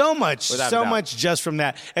weekend. So much just from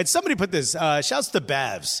that. And somebody put this, shouts to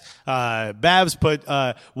Babs. Babs put,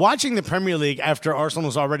 watching the Premier League after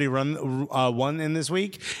Arsenal's already won in this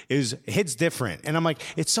week hits different. And I'm like,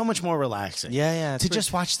 it's so much more relaxing. Yeah. To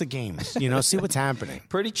just watch the games, see what's happening.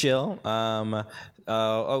 Pretty chill.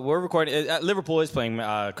 We're recording. Liverpool is playing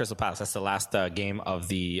Crystal Palace. That's the last game of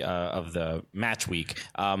the match week.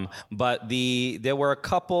 But there were a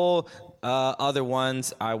couple other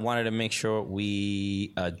ones I wanted to make sure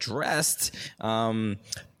we addressed.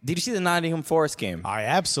 Did you see the Nottingham Forest game? I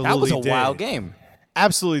absolutely did. That was a wild game.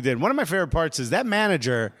 Absolutely did. One of my favorite parts is that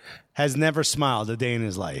manager has never smiled a day in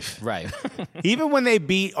his life. Right. Even when they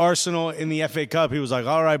beat Arsenal in the FA Cup, he was like,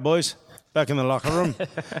 all right, boys. Back in the locker room,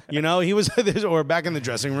 he was, or back in the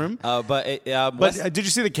dressing room. But did you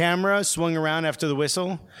see the camera swung around after the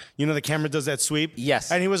whistle? The camera does that sweep. Yes,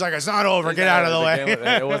 and he was like, "It's not over. Get out of the way."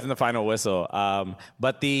 It wasn't the final whistle.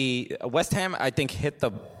 But the West Ham, I think they hit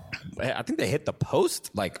the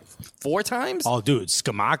post like 4 times. Oh, dude,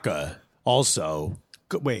 Scamacca also.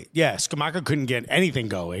 Scamacca couldn't get anything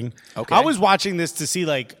going. Okay. I was watching this to see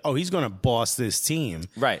he's going to boss this team.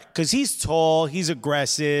 Right. Because he's tall, he's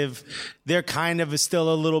aggressive. They're kind of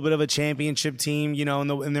still a little bit of a championship team,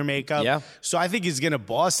 in their makeup. Yeah. So I think he's going to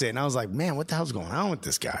boss it. And I was like, man, what the hell's going on with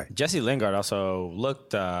this guy? Jesse Lingard also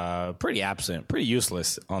looked pretty absent, pretty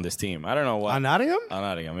useless on this team. I don't know why. On Nottingham? On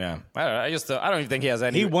Nottingham, yeah. I don't even think he has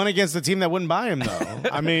any. He won against the team that wouldn't buy him, though.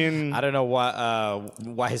 I mean, I don't know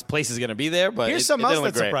why his place is going to be there, but here's something else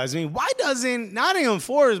that surprised me. Why doesn't Nottingham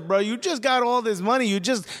Forest, bro? You just got all this money.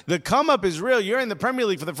 The come up is real. You're in the Premier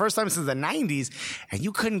League for the first time since the 90s, and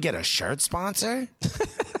you couldn't get a shirt sponsor?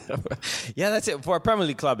 Yeah, that's it. For a Premier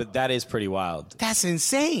League club, that is pretty wild. That's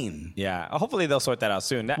insane. Yeah. Hopefully they'll sort that out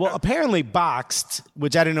soon. Apparently Boxed,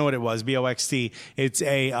 which I didn't know what it was, BOXT, it's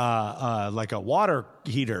a like a water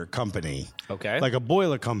heater company. Okay. Like a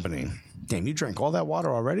boiler company. Damn, you drank all that water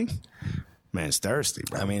already? Man, it's thirsty,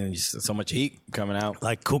 bro. I mean, so much heat coming out.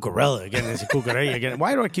 Like Cucarella again. It's Cucarella again.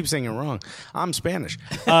 Why do I keep saying it wrong? I'm Spanish.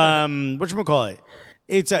 Whatchamacallit?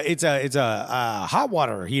 It's a hot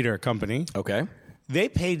water heater company. Okay. They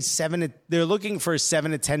paid they're looking for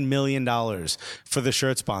 $7 to $10 million for the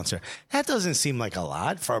shirt sponsor. That doesn't seem like a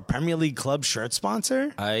lot for a Premier League club shirt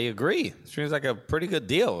sponsor. I agree. Seems like a pretty good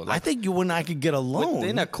deal. I think you and I could get a loan.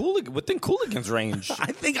 Within Cooligan's range.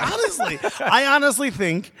 I honestly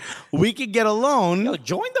think we could get a loan. Yo,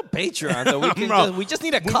 join the Patreon so we just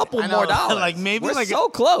need a couple more dollars. We're so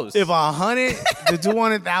close. If 100 to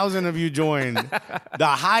 200,000 of you join the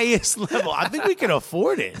highest level, I think we can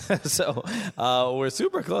afford it. So we're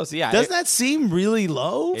super close. Yeah. Does that seem really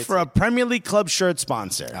low for a Premier League club shirt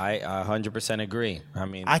sponsor? I 100% agree.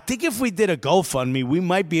 I think if we did a GoFundMe, we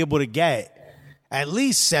might be able to get at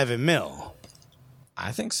least $7 million.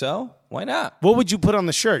 I think so. Why not? What would you put on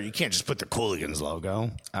the shirt? You can't just put the Cooligans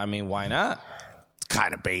logo. Why not? It's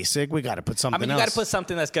kind of basic. We got to put something else. You got to put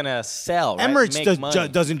something that's going to sell, right?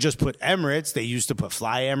 Emirates doesn't just put Emirates. They used to put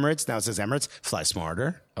Fly Emirates. Now it says Emirates. Fly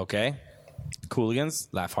smarter. Okay. Cooligans,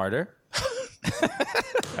 laugh harder.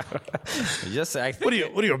 What are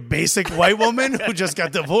you, a basic white woman who just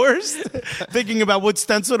got divorced? Thinking about what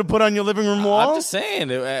stencil to put on your living room wall? I'm just saying,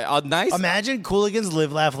 nice. Imagine Cooligans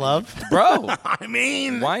live, laugh, love. Bro. I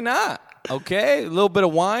mean. Why not? Okay, a little bit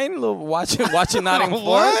of wine, a little watching Nottingham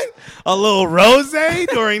Forest. A little rosé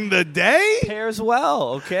during the day? Pairs well,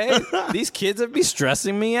 okay? These kids would be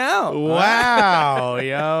stressing me out. Wow,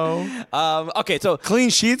 yo. Okay, so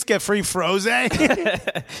clean sheets get free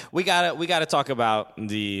frosé. we gotta talk about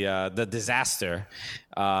the disaster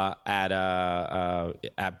at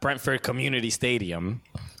Brentford Community Stadium.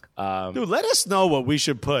 Dude, let us know what we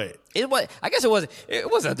should put. I guess it was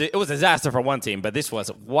a disaster for one team, but this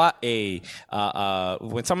was when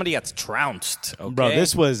somebody gets trounced. Okay? Bro,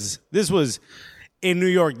 this was in New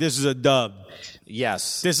York, this is a dub.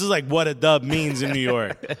 Yes. This is like what a dub means in New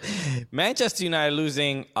York. Manchester United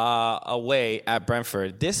losing away at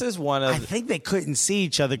Brentford. This is one of... I think they couldn't see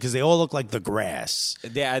each other because they all look like the grass.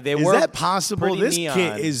 They is were that possible? This neon.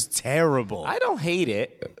 kit is terrible. I don't hate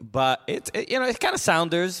it, but it's kind of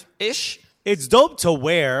Sounders-ish. It's dope to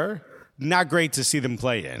wear. Not great to see them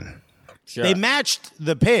play in. Sure. They matched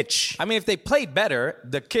the pitch. I mean, if they played better,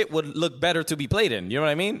 the kit would look better to be played in. You know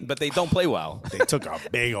what I mean? But they don't play well. They took a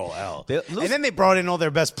big old L. And then they brought in all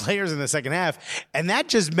their best players in the second half, and that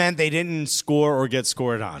just meant they didn't score or get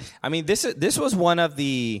scored on. I mean, this was one of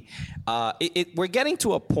the we're getting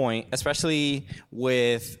to a point, especially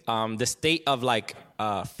with the state of like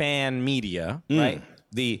fan media, right?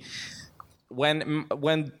 When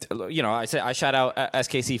I shout out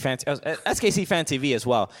SKC Fan TV as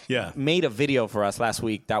well. Yeah, made a video for us last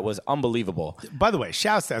week that was unbelievable. By the way,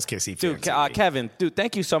 shouts to SKC Fan TV. Kevin,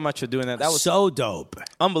 thank you so much for doing that. That was so dope,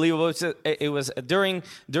 unbelievable. It was during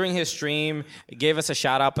his stream. It gave us a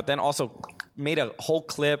shout out, but then also made a whole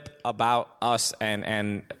clip about us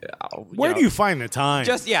and where do you find the time?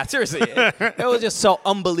 Seriously, it was just so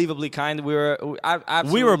unbelievably kind. We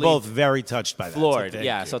were both very touched by that. Floored,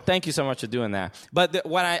 so So thank you so much for doing that. But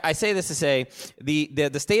when I say this to say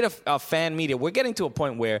the state of fan media, we're getting to a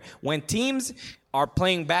point where when teams are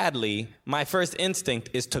playing badly, my first instinct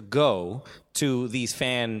is to go to these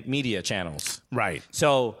fan media channels. Right.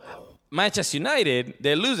 So Manchester United,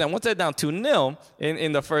 they're losing. Once they're down 2-0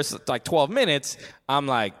 in the first 12 minutes, I'm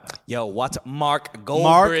like, yo, what's Mark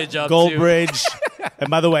Goldbridge up to? And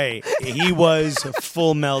by the way, he was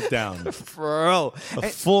full meltdown. Bro.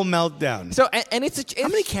 Full meltdown. So, and it's how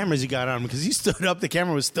many cameras he got on him? Because he stood up, the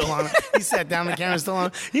camera was still on. He sat down, the camera was still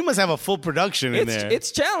on. He must have a full production in there.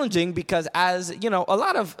 It's challenging because as, a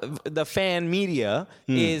lot of the fan media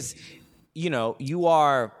is,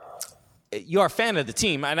 you're a fan of the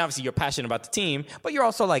team, and obviously you're passionate about the team, but you're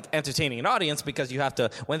also like entertaining an audience because you have to,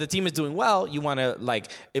 when the team is doing well, you want to like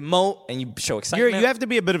emote and you show excitement. You have to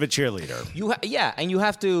be a bit of a cheerleader. And you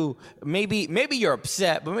have to maybe you're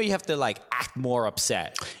upset, but maybe you have to like act more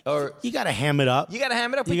upset, or you got to ham it up. You got to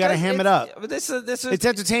ham it up. This is it's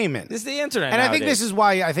entertainment. This is the internet, and nowadays. I think this is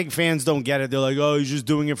why I think fans don't get it. They're like, oh, he's just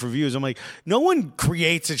doing it for views. I'm like, no one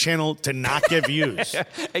creates a channel to not get views.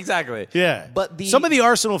 Exactly. Yeah, but some of the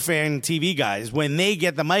Arsenal fan TV guys, when they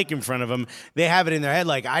get the mic in front of them, they have it in their head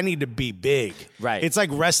like, I need to be big. Right. It's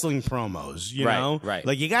like wrestling promos, you know? Right.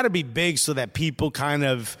 Like, you got to be big so that people kind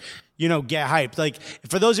of, get hyped. Like,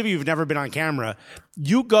 for those of you who've never been on camera,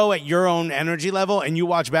 you go at your own energy level and you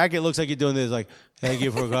watch back, it looks like you're doing this, like, thank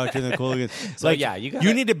you for watching the cool. So, like,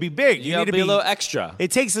 you need to be big. You need to be a little extra.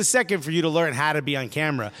 It takes a second for you to learn how to be on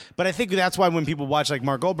camera. But I think that's why when people watch like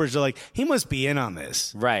Mark Goldbridge, they're like, he must be in on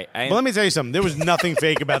this. Right. But let me tell you something. There was nothing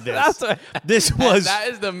fake about this. That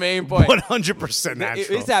is the main point. 100%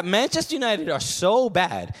 natural. It's that Manchester United are so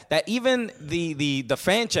bad that even the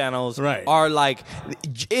fan channels are like,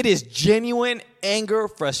 it is genuine anger,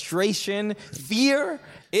 frustration, fear.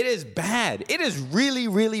 It is bad. It is really,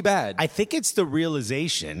 really bad. I think it's the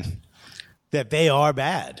realization that they are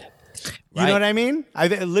bad. You know what I mean?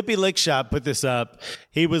 Lippy Lickshot put this up.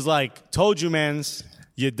 He was like, told you, mans,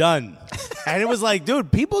 you're done. And it was like,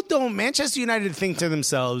 dude, Manchester United think to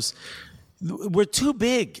themselves, we're too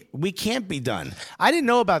big. We can't be done. I didn't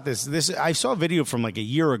know about this. I saw a video from like a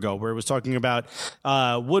year ago where it was talking about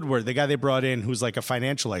Woodward, the guy they brought in who's like a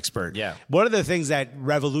financial expert. Yeah. One of the things that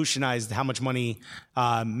revolutionized how much money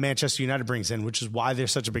Manchester United brings in, which is why they're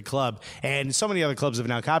such a big club, and so many other clubs have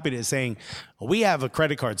now copied it, is saying we have a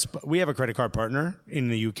credit card partner in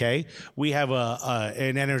the UK. We have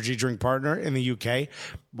an energy drink partner in the UK.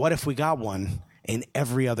 What if we got one in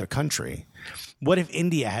every other country? What if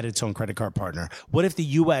India had its own credit card partner? What if the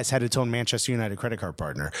U.S. had its own Manchester United credit card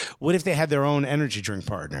partner? What if they had their own energy drink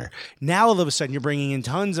partner? Now, all of a sudden, you're bringing in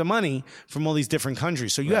tons of money from all these different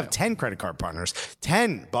countries. So you have 10 credit card partners,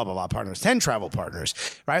 10 blah, blah, blah partners, 10 travel partners,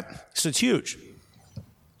 right? So it's huge.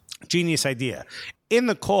 Genius idea. In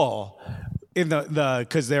the call,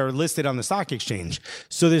 because they're listed on the stock exchange.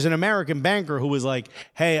 So there's an American banker who was like,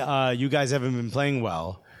 hey, you guys haven't been playing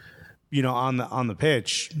well, on the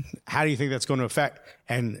pitch. How do you think that's going to affect?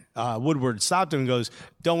 And Woodward stopped him and goes,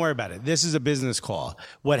 don't worry about it. This is a business call.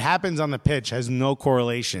 What happens on the pitch has no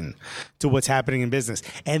correlation to what's happening in business.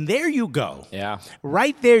 And there you go. Yeah.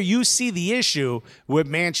 Right there, you see the issue with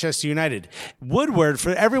Manchester United. Woodward, for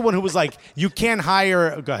everyone who was like, you can't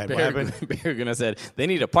hire... Go ahead. What happened? You're going to say they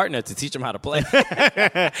need a partner to teach them how to play.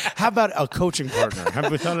 How about a coaching partner?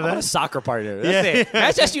 Have we thought of that? A soccer partner. That's it.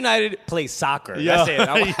 Manchester United plays soccer. That's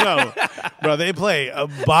it. Bro, they play a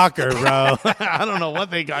Bacher, bro. I don't know what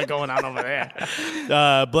what they got going on over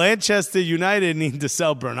there. Manchester United need to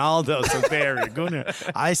sell Ronaldo, so there you're gonna.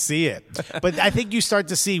 I see it, but I think you start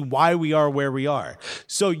to see why we are where we are.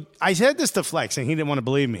 So I said this to Flex, and he didn't want to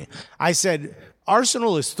believe me. I said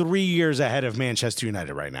Arsenal is 3 years ahead of Manchester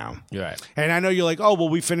United right now. You're right. And I know you're like, oh, well,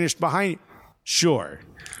 we finished behind. Sure.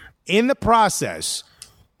 In the process,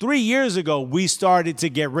 3 years ago, we started to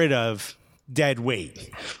get rid of dead weight.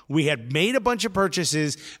 We had made a bunch of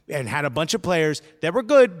purchases and had a bunch of players that were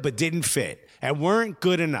good but didn't fit and weren't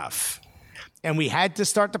good enough. And we had to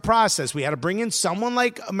start the process. We had to bring in someone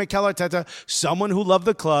like Mikel Arteta, someone who loved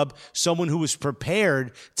the club, someone who was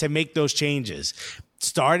prepared to make those changes.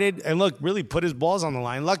 Started and look, really put his balls on the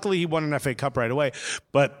line. Luckily, he won an FA Cup right away,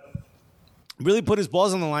 but really put his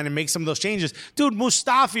balls on the line and make some of those changes. Dude,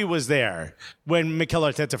 Mustafi was there when Mikel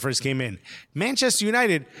Arteta first came in. Manchester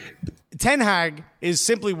United, Ten Hag is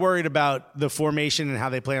simply worried about the formation and how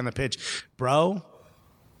they play on the pitch. Bro,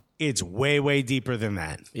 it's way, way deeper than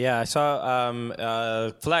that. Yeah, I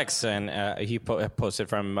saw Flex, and he posted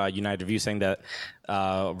from United Review saying that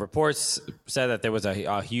reports said that there was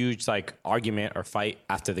a huge argument or fight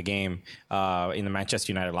after the game in the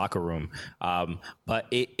Manchester United locker room. But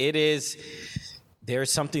it is.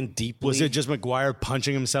 There's something deeply. Was it just Maguire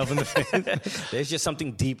punching himself in the face? There's just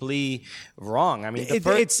something deeply wrong. I mean,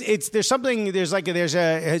 there's something. There's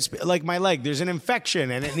like my leg. There's an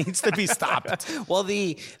infection and it needs to be stopped. Well,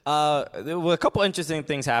 there were a couple interesting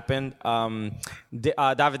things happened. David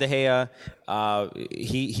De Gea,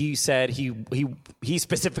 he said he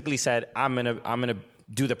specifically said I'm gonna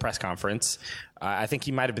do the press conference. I think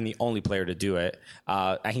he might have been the only player to do it,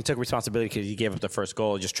 and he took responsibility because he gave up the first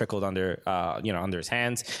goal. It just trickled under his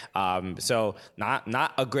hands. So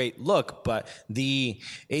not a great look, but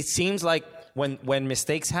it seems like when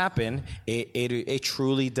mistakes happen, it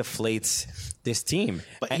truly deflates this team.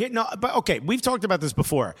 But okay, we've talked about this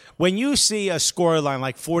before. When you see a scoreline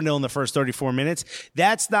like 4-0 in the first 34 minutes,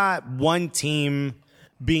 that's not one team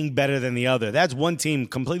being better than the other. That's one team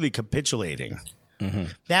completely capitulating.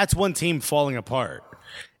 Mm-hmm. That's one team falling apart.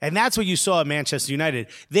 And that's what you saw at Manchester United.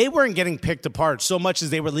 They weren't getting picked apart so much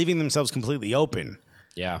as they were leaving themselves completely open.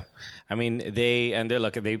 Yeah. I mean,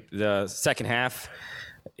 the second half,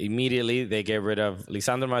 immediately they get rid of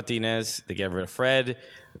Lisandro Martinez, they get rid of Fred,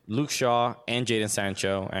 Luke Shaw, and Jadon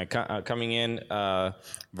Sancho. And coming in, Varane,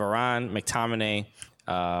 McTominay,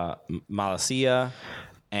 Malacia,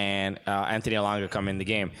 and Anthony Elanga come in the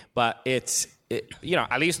game. But at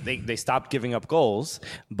least they stopped giving up goals,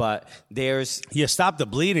 but you stop the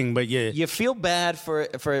bleeding, but you feel bad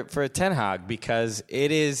for Ten Hag because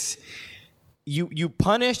it is you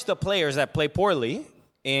punish the players that play poorly,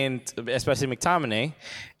 and especially McTominay,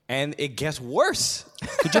 and it gets worse.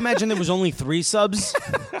 Could you imagine there was only 3 subs?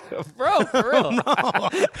 Bro, for real. No.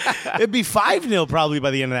 It'd be 5-0 probably by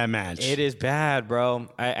the end of that match. It is bad, bro.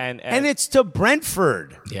 And it's to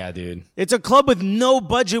Brentford. Yeah, dude. It's a club with no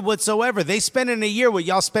budget whatsoever. They spend in a year what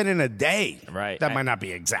y'all spend in a day. Right. That might not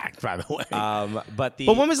be exact, by the way. But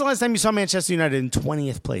when was the last time you saw Manchester United in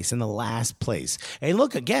 20th place, in the last place? And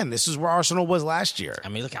look, again, this is where Arsenal was last year. I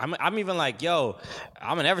mean, look, I'm even like, yo,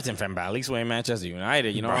 I'm an Everton fan, but at least we're in Manchester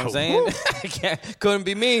United. You know what I'm saying? Couldn't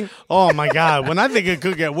be me. Oh, my God. When I think it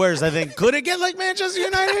could get worse, I think, could it get like Manchester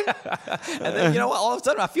United? And then, you know what? All of a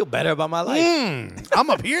sudden, I feel better about my life. I'm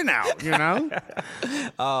up here now, you know?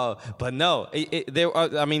 But no, Cristiano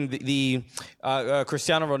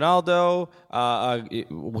Ronaldo,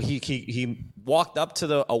 he walked up to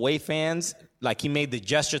the away fans. Like, he made the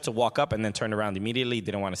gesture to walk up and then turned around immediately.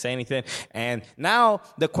 Didn't want to say anything. And now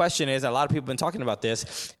the question is, a lot of people have been talking about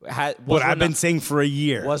this. What I've been saying for a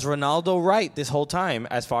year. Was Ronaldo right this whole time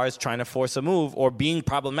as far as trying to force a move or being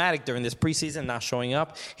problematic during this preseason, not showing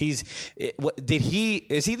up? Is he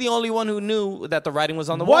the only one who knew that the writing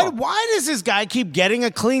was on the wall? Why does this guy keep getting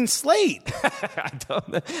a clean slate? I don't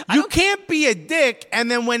know. You can't be a dick,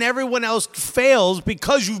 and then when everyone else fails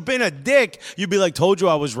because you've been a dick, you'd be like, told you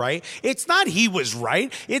I was right. It's not he was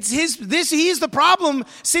right. It's he's the problem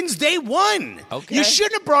since day one. Okay. You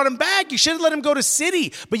shouldn't have brought him back. You should have let him go to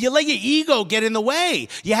City, but you let your ego get in the way.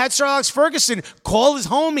 You had Sir Alex Ferguson call his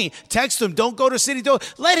homie, text him, don't go to City. Don't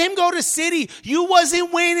let him go to City. You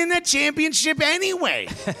wasn't winning a championship anyway.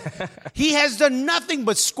 He has done nothing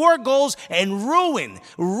but score goals and ruin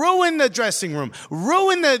the dressing room,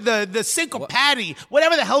 ruin the syncopatty,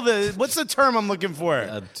 whatever the hell what's the term I'm looking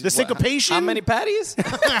for? The syncopation? How many patties?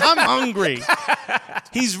 I'm hungry.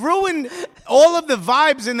 He's ruined all of the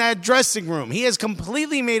vibes in that dressing room. He has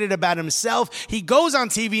completely made it about himself. He goes on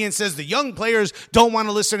TV and says, the young players don't want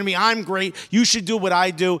to listen to me. I'm great. You should do what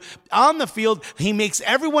I do. On the field, he makes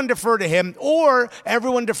everyone defer to him, or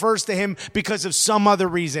everyone defers to him because of some other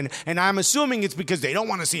reason. And I'm assuming it's because they don't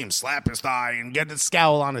want to see him slap his thigh and get a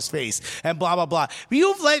scowl on his face and blah, blah, blah. But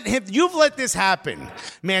you've let this happen,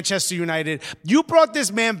 Manchester United. You brought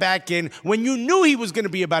this man back in when you knew he was going to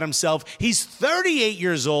be about himself. He's 38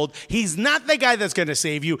 years old. He's not the guy that's going to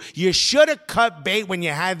save you. You should have cut bait when you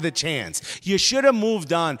had the chance. You should have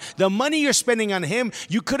moved on. The money you're spending on him,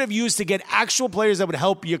 you could have used to get actual players that would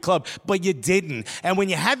help your club, but you didn't. And when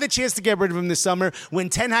you had the chance to get rid of him this summer, when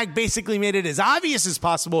Ten Hag basically made it as obvious as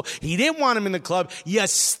possible, he didn't want him in the club, you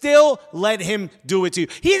still let him do it to you.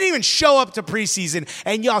 He didn't even show up to preseason,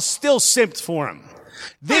 and y'all still simped for him.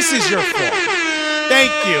 This is your fault.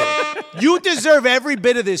 Thank you. You deserve every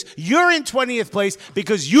bit of this. You're in 20th place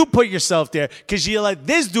because you put yourself there, because you let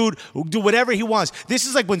this dude do whatever he wants. This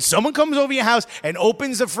is like when someone comes over your house and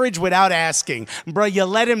opens the fridge without asking. Bro, you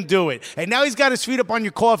let him do it. And now he's got his feet up on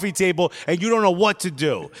your coffee table and you don't know what to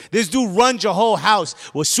do. This dude runs your whole house.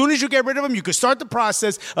 Well, as soon as you get rid of him, you can start the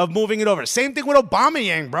process of moving it over. Same thing with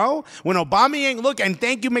Aubameyang, bro. When Aubameyang, look, and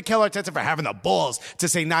thank you, Mikel Arteta, for having the balls to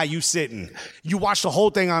say, nah, you sitting. You watched the whole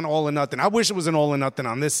thing on All or Nothing. I wish it was an All or Nothing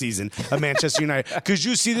on this season of Manchester United, because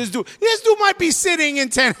you see this dude might be sitting in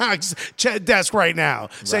Ten Hag's desk right now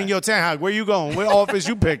saying, yo, Ten Hag, where you going? What office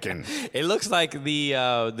you picking? It looks like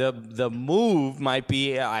the move might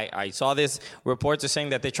be, I saw this reports are saying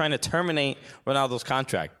that they're trying to terminate Ronaldo's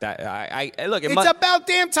contract. That it's about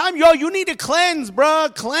damn time. Yo, you need to cleanse, bro.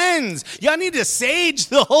 Cleanse. Y'all need to sage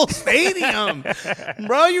the whole stadium.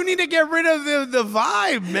 Bro, you need to get rid of the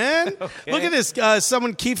vibe, man. Okay. Look at this.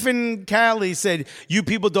 Someone, Keefan Cali, said, you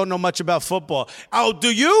people don't know much about football. Oh,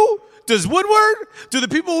 do you? Does Woodward? Do the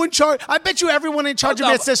people in charge? I bet you everyone in charge of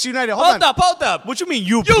Manchester United. Hold up. What you mean,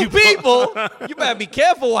 you people? You better be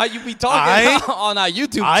careful how you be talking on our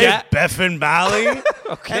YouTube chat. Beffin Bally.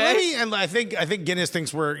 Okay. And I think Guinness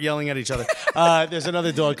thinks we're yelling at each other. There's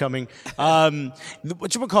another dog coming.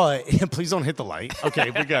 Whatchamacallit? Please don't hit the light.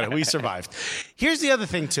 Okay, we got it. We survived. Here's the other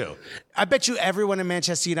thing, too. I bet you everyone in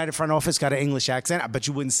Manchester United front office got an English accent. I bet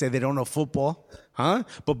you wouldn't say they don't know football. Huh?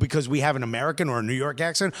 But because we have an American or a New York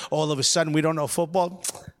accent, all of a sudden we don't know football?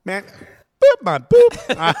 Man, boop, my boop.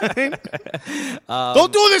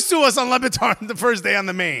 Don't do this to us on Levitar the first day on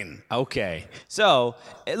the main. Okay. So,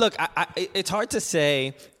 look, it's hard to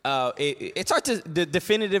say. It's hard to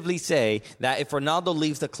definitively say that if Ronaldo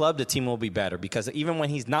leaves the club, the team will be better, because even when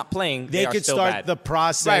he's not playing, they could still start bad. the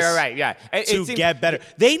process. Right. Yeah, to get better.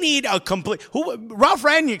 They need a complete. Ralph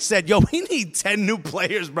Rangnick said, "Yo, we need 10 new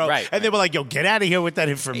players, bro." Right. And they were like, "Yo, get out of here with that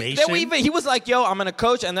information." He was like, "Yo, I'm gonna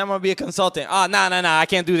coach and then I'm gonna be a consultant." Oh, no, I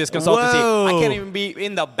can't do this consultancy. Whoa. I can't even be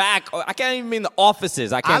in the back. I can't even be in the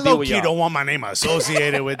offices. I can't deal with y'all. I don't want my name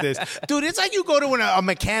associated with this, dude. It's like you go to a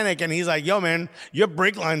mechanic and he's like, "Yo, man, your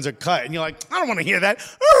brake lines are cut," and you're like, I don't want to hear that.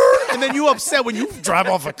 And then you upset when you drive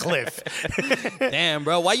off a cliff. Damn,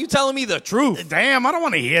 bro. Why you telling me the truth? Damn, I don't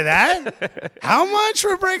want to hear that. How much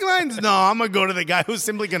for brake lines? No, I'm going to go to the guy who's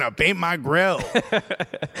simply going to paint my grill.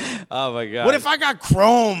 Oh, my God. What if I got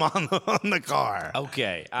chrome on the car?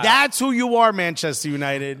 Okay. That's who you are, Manchester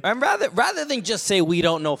United. And rather than just say we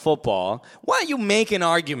don't know football, why don't you make an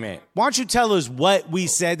argument? Why don't you tell us what we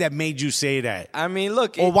said that made you say that? I mean,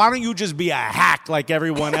 look. Or why don't you just be a hack like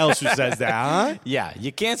everyone else who says that, huh? Yeah,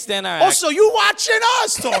 you can't stand our Also, you watching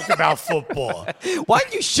us talk about football. Why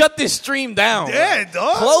don't you shut this stream down? Yeah,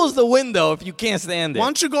 dog. Close the window if you can't stand it. Why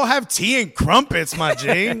don't you go have tea and crumpets, my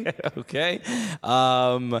G? Okay.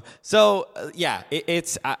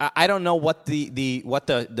 It's I don't know what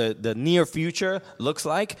the near future looks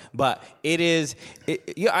like, but it is.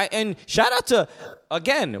 And shout out to.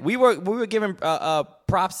 Again, we were giving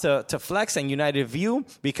props to Flex and United View,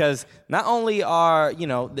 because not only are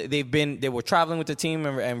they were traveling with the team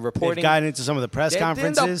and reporting. They've gotten into some of the press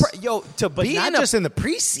conferences. But not just in the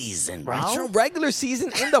preseason, bro. Regular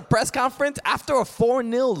season in the press conference after a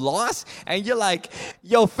 4-0 loss, and you're like,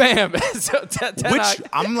 yo, fam.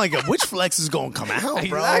 I'm like, which Flex is gonna come out, bro?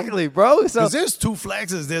 Exactly, bro. Because there's two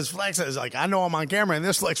Flexes. There's Flexes like I know I'm on camera, and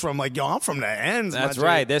there's Flex where I'm like, yo, I'm from the ends. That's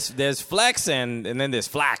right. There's Flex and then there's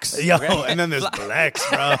Flax. Yo, and then there's Flex,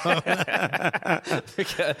 bro.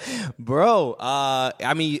 Bro,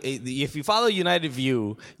 I mean, if you follow United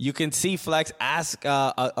View, you can see Flex ask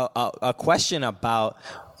a question about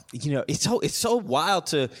it's so wild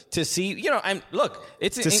to see, and look,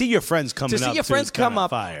 it's to see your friends coming up. To see your friends come up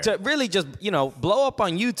fire. to really just, blow up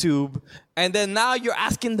on YouTube, and then now you're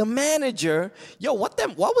asking the manager, what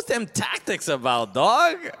was them tactics about,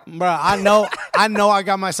 dog? Bro, I know I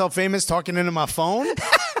got myself famous talking into my phone.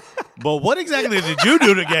 But what exactly did you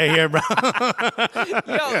do to get here, bro?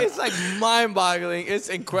 It's like mind-boggling. It's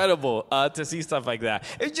incredible to see stuff like that.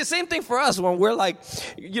 It's the same thing for us when we're like,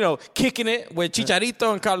 kicking it with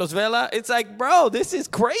Chicharito and Carlos Vela. It's like, bro, this is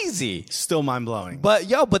crazy. Still mind-blowing. But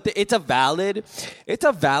it's a valid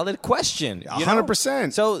question.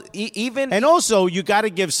 100%. So even and also you got to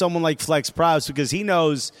give someone like Flex props because he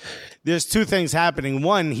knows there's two things happening.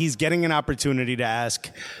 One, he's getting an opportunity to ask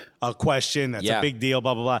a question that's a big deal,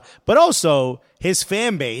 blah, blah, blah. But also, his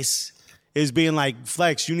fan base is being like,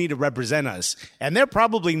 Flex, you need to represent us. And they're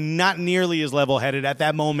probably not nearly as level-headed at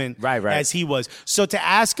that moment as he was. So to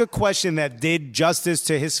ask a question that did justice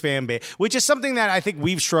to his fan base, which is something that I think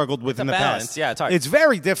we've struggled with in the past. Yeah, it's hard. It's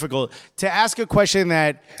very difficult to ask a question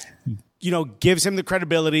that gives him the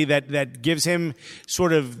credibility that gives him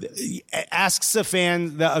sort of asks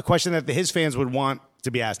a question that his fans would want to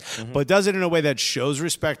be asked, but does it in a way that shows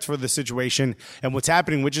respect for the situation and what's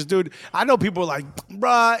happening, which is, dude, I know people are like,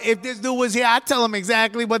 bruh, if this dude was here, I'd tell him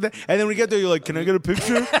exactly what and then when we get there, you're like, can I get a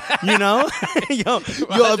picture? I've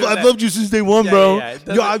loved you since day one, bro.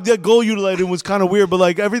 That goal you let in was kind of weird, but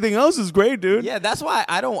like everything else is great, dude. Yeah, that's why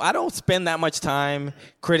I don't spend that much time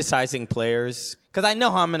criticizing players because I know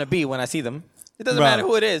how I'm going to be when I see them. It doesn't matter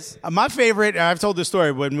who it is. My favorite, I've told this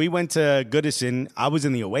story, when we went to Goodison, I was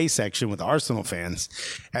in the away section with Arsenal fans,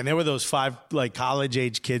 and there were those 5 like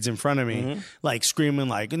college-age kids in front of me, like screaming,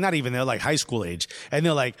 like, not even, they're like high school age, and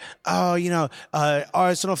they're like, oh,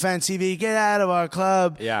 Arsenal fan TV, get out of our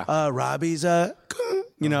club. Yeah. Robbie's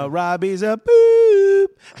Robbie's a boop,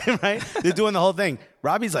 right? They're doing the whole thing.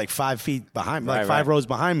 Robbie's like 5 feet behind me, like 5 rows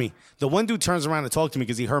behind me. The one dude turns around to talk to me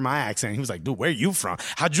because he heard my accent. He was like, dude, where are you from?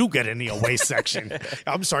 How'd you get in the away section?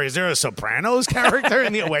 I'm sorry, is there a Sopranos character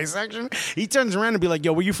in the away section? He turns around and be like,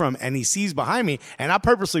 yo, where you from? And he sees behind me, and I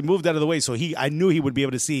purposely moved out of the way so I knew he would be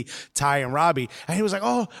able to see Ty and Robbie. And he was like,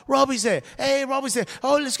 oh, Robbie's there. Hey, Robbie's there.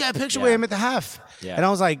 Oh, let's get a picture with him at the half. Yeah. And I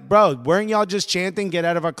was like, bro, weren't y'all just chanting, get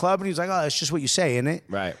out of our club? And he was like, oh, it's just what you say, isn't it?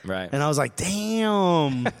 Right. And I was like,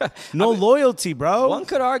 damn, loyalty, bro. One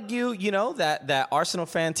could argue, that Arsenal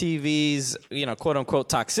fan TV's, quote unquote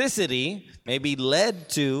toxicity maybe led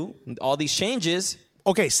to all these changes.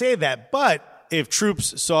 Okay, say that. But if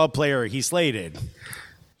Troops saw a player he slated,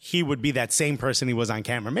 he would be that same person he was on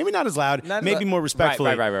camera. Maybe not as loud, maybe more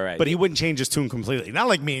respectfully. Right. But he wouldn't change his tune completely. Not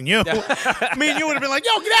like me and you. Me and you would have been like,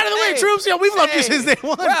 yo, get out of the way, Troops. Yo, we've loved you since day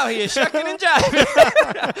one. Wow, he is shucking and jiving.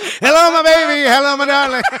 Hello, my baby. Hello, my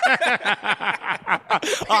darling.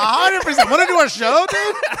 100%. Want to do our show,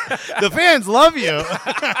 dude? The fans love you.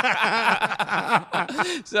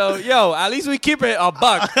 So, at least we keep it a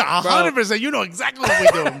buck. 100%. You know exactly what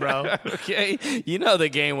we're doing, bro. Okay. You know the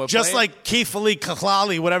game we're just playing. Like Keith Ali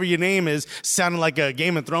Kalali, whatever your name is, sounding like a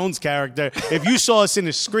Game of Thrones character. If you saw us in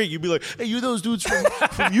the street, you'd be like, hey, you those dudes from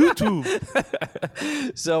YouTube.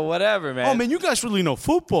 So whatever, man. Oh, man, you guys really know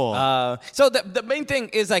football. So the main thing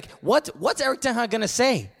is like, what's Eric Ten Hag going to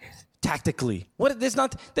say? Tactically, there's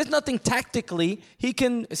nothing tactically he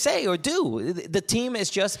can say or do. The team is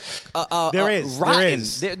just rotten. There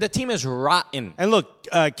is. The team is rotten. And look,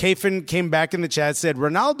 Kafin came back in the chat, said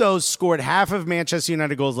Ronaldo scored half of Manchester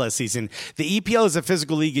United goals last season. The EPL is a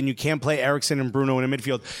physical league, and you can't play Eriksen and Bruno in a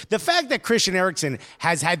midfield. The fact that Christian Eriksen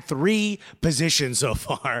has had 3 positions so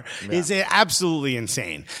far is absolutely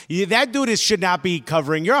insane. That dude should not be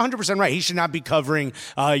covering. You're 100% right. He should not be covering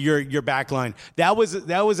your back line. That was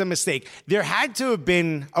a mistake. There had to have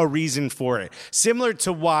been a reason for it, similar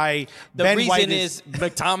to why Ben White is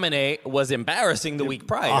McTominay was embarrassing the week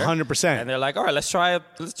prior. 100%. And they're like, all right, let's try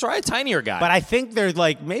a tinier guy. But I think they're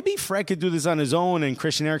like, maybe Fred could do this on his own and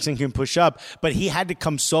Christian Eriksen can push up. But he had to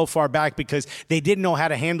come so far back because they didn't know how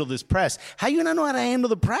to handle this press. How you not know how to handle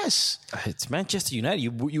the press? It's Manchester United.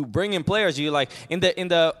 You bring in players. You like in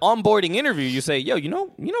the onboarding interview. You say, yo, you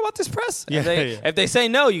know about this press? Yeah, if they say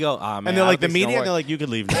no, you go, man. And they're like the media. And they're like, you could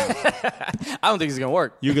leave now. I don't think it's gonna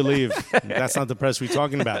work. You could leave. That's not the press we're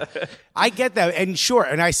talking about. I get that, and sure.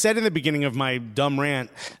 And I said in the beginning of my dumb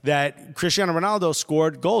rant that Cristiano Ronaldo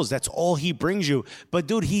scored goals. That's all he brings you. But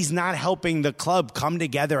dude, he's not helping the club come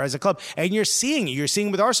together as a club. And you're seeing it. You're seeing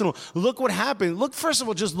it with Arsenal. Look what happened. Look, first of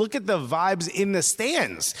all, just look at the vibes in the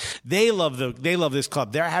stands. They love this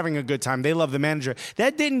club. They're having a good time. They love the manager.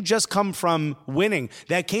 That didn't just come from winning.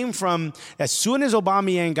 That came from as soon as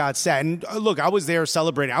Aubameyang got set. And look, I was there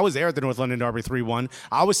celebrating. I was was there at the North London Derby 3-1.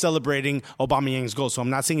 I was celebrating Aubameyang's goal, so I'm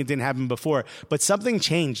not saying it didn't happen before, but something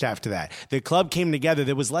changed after that. The club came together.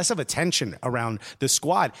 There was less of a tension around the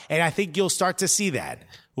squad, and I think you'll start to see that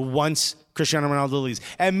once Cristiano Ronaldo leaves.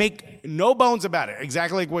 And make no bones about it,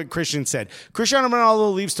 exactly like what Christian said. Cristiano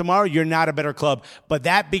Ronaldo leaves tomorrow, you're not a better club. But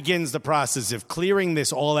that begins the process of clearing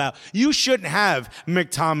this all out. You shouldn't have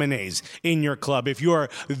McTominays in your club if you're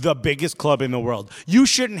the biggest club in the world. You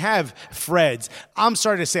shouldn't have Freds. I'm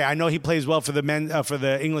sorry to say, I know he plays well for the men for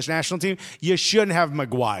the English national team. You shouldn't have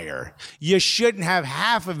Maguire. You shouldn't have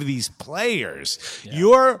half of these players. Yeah.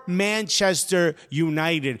 You're Manchester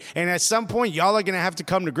United. And at some point, y'all are going to have to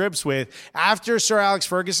come to grips with, after Sir Alex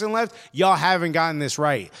Ferguson left, y'all haven't gotten this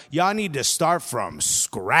right. Y'all need to start from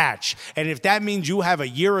scratch. And if that means you have a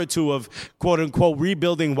year or two of quote-unquote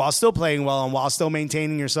rebuilding while still playing well and while still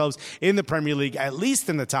maintaining yourselves in the Premier League, at least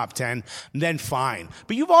in the top 10, then fine.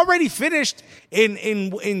 But you've already finished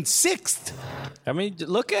in sixth. I mean,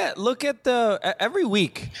 look at the every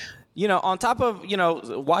week. You know, on top of,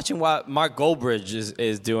 watching what Mark Goldbridge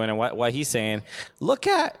is doing and what he's saying, look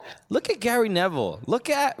at Gary Neville. Look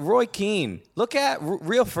at Roy Keane. Look at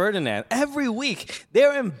Rio Ferdinand. Every week,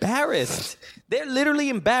 they're embarrassed. They're literally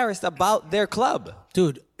embarrassed about their club.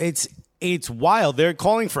 Dude, it's wild. They're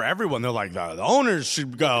calling for everyone. They're like, the owners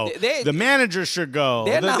should go. The managers should go.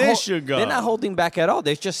 They should go. They're not holding back at all.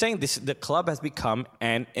 They're just saying the club has become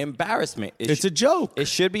an embarrassment. It's a joke. It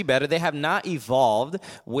should be better. They have not evolved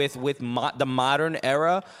with the modern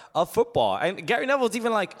era of football. And Gary Neville's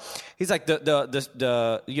even like, he's like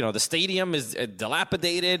the stadium is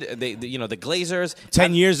dilapidated. The Glazers.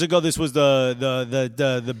 10 years ago, this was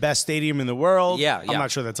the best stadium in the world. Yeah. I'm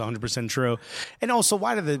not sure that's 100% true. And also,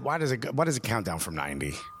 why does it count down from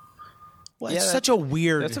 90? Well, it's such a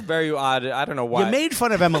weird. That's a very odd. I don't know why. You made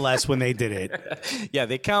fun of MLS when they did it. Yeah,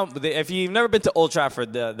 they count. If you've never been to Old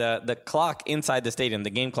Trafford, the clock inside the stadium, the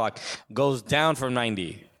game clock, goes down from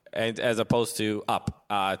 90 as opposed to up.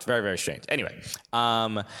 It's very, very strange. Anyway,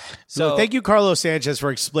 so thank you, Carlos Sanchez,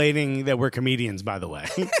 for explaining that we're comedians, by the way.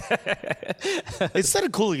 Instead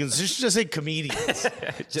of cooligans, you should just say comedians.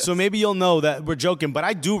 So maybe you'll know that we're joking, but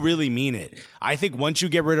I do really mean it. I think once you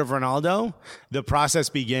get rid of Ronaldo, the process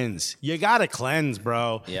begins. You got to cleanse,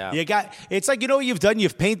 bro. Yeah. It's like, what you've done?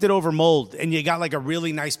 You've painted over mold, and you got like a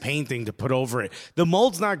really nice painting to put over it. The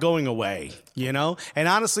mold's not going away, And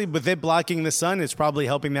honestly, with it blocking the sun, it's probably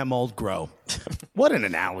helping that mold grow. What an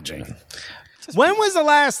analogy. When was the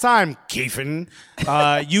last time, Keefen,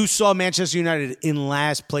 you saw Manchester United in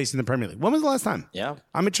last place in the Premier League? When was the last time? Yeah.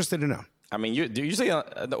 I'm interested to know. I mean, you usually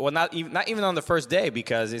not even on the first day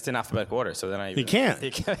because it's in alphabetical order. So then you can't.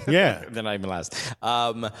 Yeah, they're not even last.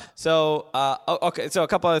 Okay. So a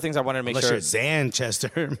couple other things I wanted to make sure. Unless you're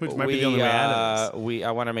Zanchester, which might be the only way out of this.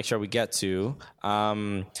 I want to make sure we get to.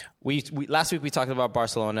 We last week we talked about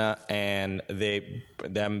Barcelona and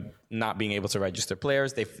them not being able to register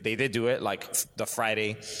players. They did do it like the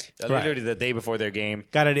Friday, literally the day before their game.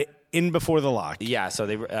 Got it in before the lock. Yeah, so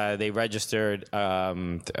they registered.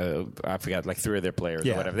 I forgot, like 3 of their players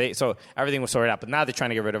or whatever. So everything was sorted out, but now they're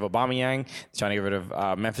trying to get rid of Aubameyang. They're trying to get rid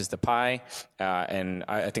of Memphis Depay, and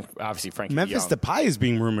I think obviously Frankie. Memphis Depay is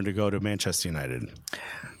being rumored to go to Manchester United.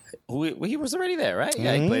 He was already there, right?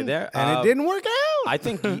 Yeah, he played there, and it didn't work out. I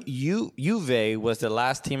think Juve was the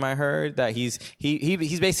last team I heard that he's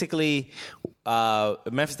basically.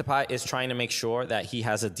 Memphis Depay is trying to make sure that he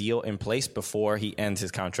has a deal in place before he ends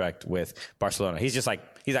his contract with Barcelona. He's I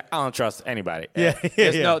don't trust anybody.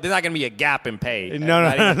 There's not going to be a gap in pay. No.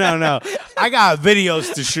 I got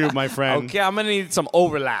videos to shoot, my friend. Okay, I'm going to need some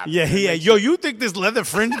overlap. Yeah. Yo, you think this leather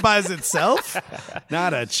fringe buys itself?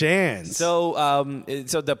 Not a chance. So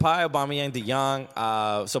Depay, Aubameyang, De Jong.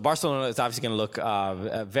 So Barcelona is obviously going to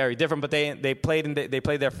look very different, but they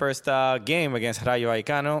played their first game against Rayo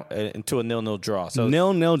Vallecano into a 0-0 draw. So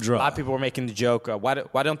 0-0 draw. A lot of people were making the joke,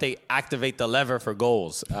 why don't they activate the lever for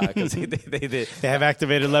goals? Because they did. They have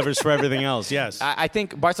activated levers for everything else, yes. I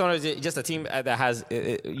think Barcelona is just a team that has,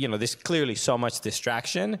 there's clearly so much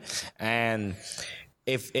distraction. And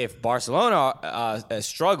if Barcelona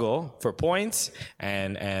struggle for points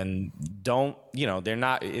and don't, they're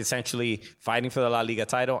not essentially fighting for the La Liga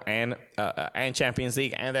title and Champions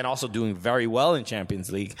League, and then also doing very well in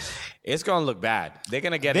Champions League, it's going to look bad. They're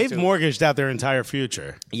going to get. They've mortgaged out their entire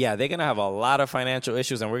future. Yeah, they're going to have a lot of financial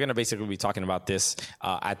issues, and we're going to basically be talking about this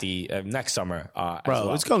at the next summer. Bro, as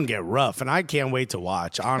well. It's going to get rough, and I can't wait to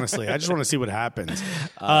watch. Honestly, I just want to see what happens.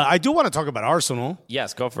 I do want to talk about Arsenal.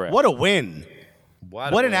 Yes, go for it. What a win!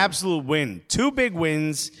 What an absolute win. 2 big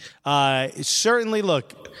wins. Certainly,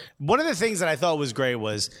 look, one of the things that I thought was great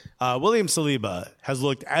was William Saliba has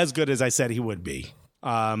looked as good as I said he would be.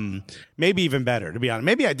 Maybe even better, to be honest.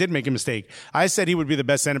 Maybe I did make a mistake. I said he would be the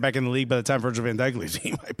best center back in the league by the time Virgil van Dijk leaves.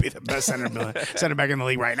 He might be the best center back in the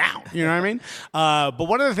league right now. You know what I mean? But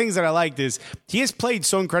one of the things that I liked is he has played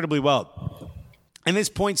so incredibly well. And this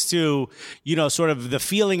points to, sort of the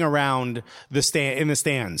feeling around in the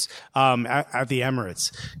stands at the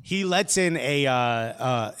Emirates. He lets in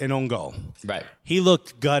an own goal. Right. He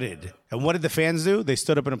looked gutted. And what did the fans do? They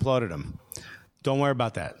stood up and applauded him. Don't worry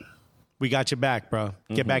about that. We got you back, bro.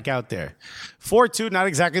 Get back out there. 4-2, not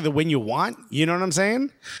exactly the win you want. You know what I'm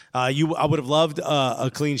saying? I would have loved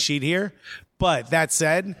a clean sheet here. But that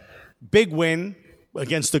said, big win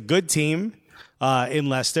against a good team in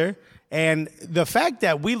Leicester. And the fact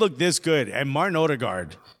that we look this good and Martin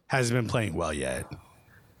Odegaard hasn't been playing well yet.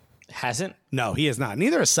 Hasn't? No, he has not.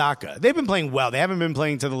 Neither has Saka. They've been playing well. They haven't been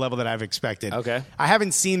playing to the level that I've expected. Okay. I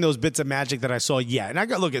haven't seen those bits of magic that I saw yet.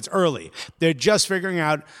 And look, it's early. They're just figuring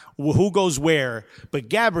out who goes where. But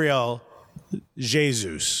Gabriel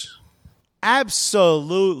Jesus,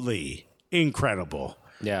 absolutely incredible.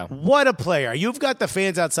 Yeah. What a player. You've got the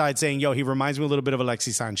fans outside saying, yo, he reminds me a little bit of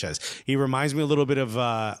Alexis Sanchez. He reminds me a little bit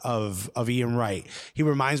of Ian Wright. He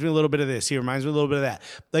reminds me a little bit of this. He reminds me a little bit of that.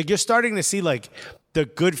 Like, you're starting to see, like, the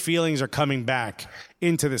good feelings are coming back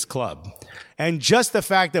into this club. And just the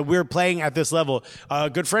fact that we're playing at this level, a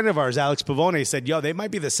good friend of ours, Alex Pavone, said, yo, they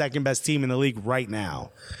might be the second best team in the league right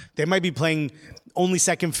now. They might be playing only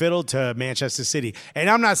second fiddle to Manchester City. And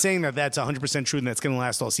I'm not saying that that's 100% true and that's going to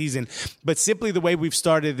last all season, but simply the way we've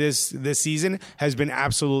started this season has been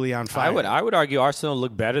absolutely on fire. I would argue Arsenal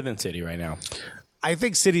look better than City right now. I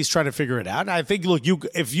think City's trying to figure it out. I think, look,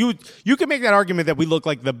 if you can make that argument that we look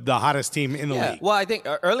like the hottest team in the league. Well, I think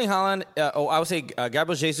Erling Haaland, I would say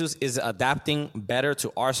Gabriel Jesus is adapting better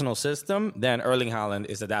to Arsenal's system than Erling Haaland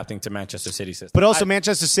is adapting to Manchester City's system. But also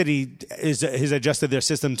Manchester City has adjusted their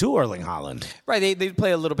system to Erling Haaland. Right, they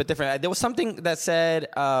play a little bit different. There was something that said,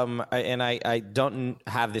 and I don't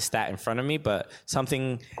have this stat in front of me, but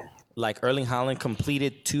something like Erling Haaland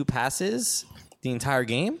completed 2 passes the entire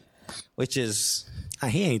game, which is...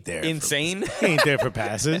 He ain't there. Insane. He ain't there for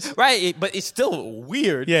passes. Right, but it's still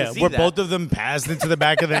weird. Yeah, to see were that. both of them passed into the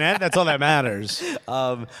back of the net? That's all that matters.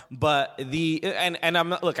 But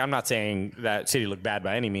I'm not saying that City looked bad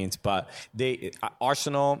by any means, but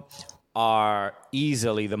Arsenal are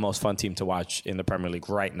easily the most fun team to watch in the Premier League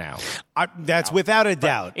right now. That's without a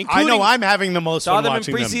doubt. I know I'm having the most fun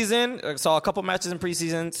watching them. Saw them in preseason. Saw a couple matches in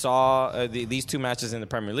preseason. Saw these 2 matches in the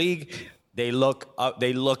Premier League. They look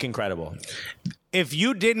incredible. If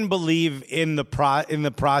you didn't believe in the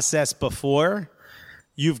process before,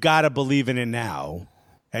 you've got to believe in it now.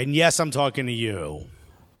 And yes, I'm talking to you,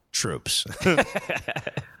 Troops.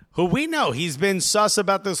 Who we know, he's been sus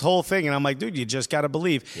about this whole thing. And I'm like, dude, you just got to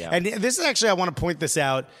believe. Yeah. And this is actually, I want to point this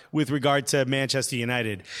out with regard to Manchester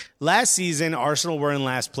United. Last season, Arsenal were in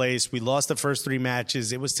last place. We lost the first 3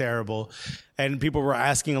 matches. It was terrible. And people were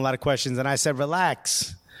asking a lot of questions. And I said,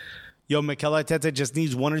 relax. Yo, Mikel Arteta just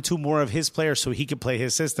needs 1 or 2 more of his players so he can play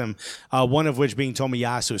his system, one of which being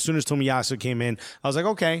Tomiyasu. As soon as Tomiyasu came in, I was like,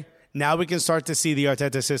 okay, now we can start to see the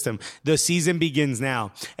Arteta system. The season begins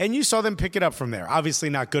now. And you saw them pick it up from there. Obviously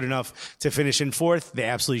not good enough to finish in 4th. They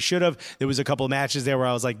absolutely should have. There was a couple of matches there where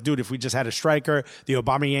I was like, dude, if we just had a striker, the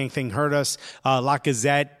Aubameyang thing hurt us.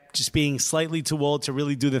 Lacazette just being slightly too old to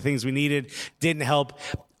really do the things we needed didn't help.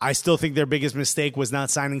 I still think their biggest mistake was not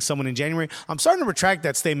signing someone in January. I'm starting to retract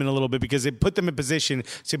that statement a little bit because it put them in position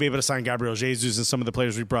to be able to sign Gabriel Jesus and some of the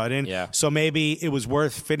players we brought in. Yeah. So maybe it was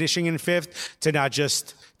worth finishing in 5th to not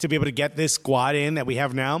just to be able to get this squad in that we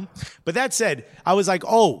have now. But that said, I was like,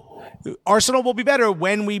 oh, Arsenal will be better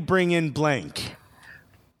when we bring in blank.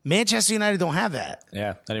 Manchester United don't have that.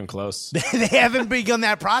 Yeah, not even close. They haven't begun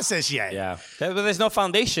that process yet. Yeah. There's no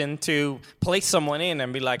foundation to place someone in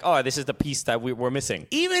and be like, oh, this is the piece that we're missing.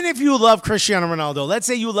 Even if you love Cristiano Ronaldo, let's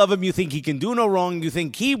say you love him, you think he can do no wrong, you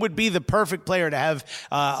think he would be the perfect player to have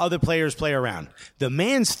other players play around. The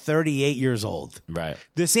man's 38 years old. Right.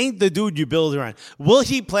 This ain't the dude you build around. Will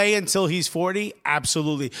he play until he's 40?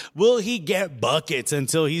 Absolutely. Will he get buckets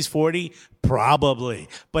until he's 40? Probably.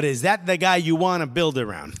 But is that the guy you want to build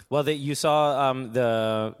around? Well, you saw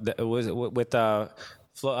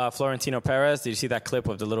Florentino Perez. Did you see that clip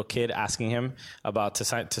of the little kid asking him about to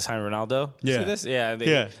sign Ronaldo? Yeah. See this?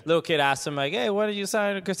 Yeah. Little kid asked him like, "Hey, why did you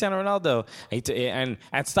sign Cristiano Ronaldo?"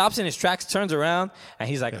 And stops in his tracks, turns around, and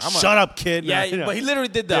he's like, "Shut up, kid." Yeah, but he literally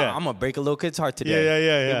did that. I'm gonna break a little kid's heart today.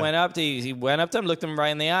 Yeah. He went up to him, looked him right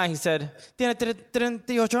in the eye. He said, like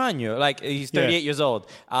he's 38 years old.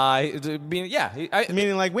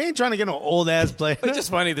 Meaning like we ain't trying to get an old ass player. It's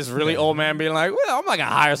just funny, this really old man being like, "Well, I'm not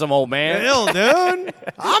gonna hire some old man." Ill, dude.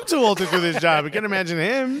 I'm too old to do this job. I can imagine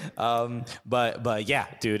him. But yeah,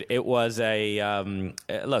 dude, it was a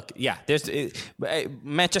look. Yeah,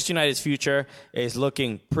 Manchester United's future is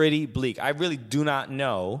looking pretty bleak. I really do not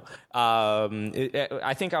know.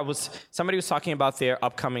 I think somebody was talking about their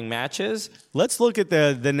upcoming matches. Let's look at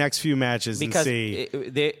the next few matches because and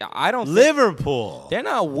see. Liverpool. They're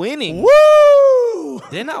not winning. Woo!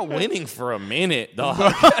 They're not winning for a minute, dog.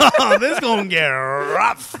 This is gonna get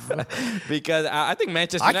rough. Because I think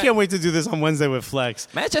Manchester I United, can't wait to do this on Wednesday with Flex.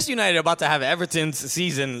 Manchester United are about to have Everton's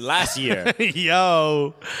season last year.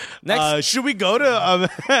 Yo. Next, should we go to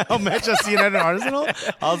Manchester United Arsenal?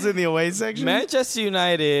 I'll sit in the away section. Manchester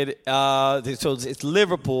United, so it's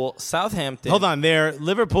Liverpool, Southampton. Hold on,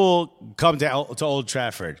 Liverpool come to Old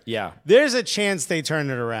Trafford. Yeah. There's a chance they turn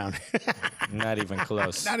it around. Not even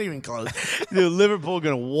close. Not even close. Dude, Liverpool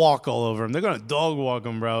going to walk all over them. They're going to dog walk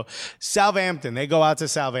them, bro. Southampton, they go out to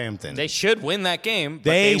Southampton. They should win that game. But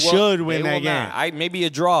they should win that game. Maybe a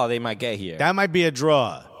draw they might get here. That might be a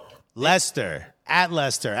draw. Leicester,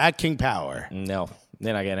 at King Power. No,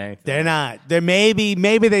 they're not getting anything. They're not.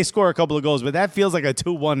 Maybe they score a couple of goals, but that feels like a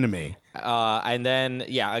 2-1 to me. And then,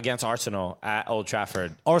 against Arsenal at Old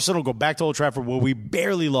Trafford. Arsenal go back to Old Trafford where we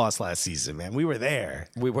barely lost last season, man. We were there.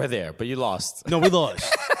 We were there, but you lost. No, we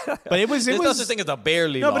lost. But it was. There's no such thing as a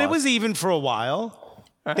barely lost. No, but it was even for a while.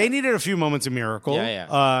 They needed a few moments of miracles. Maybe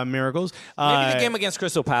the game against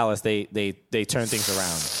Crystal Palace, they turned things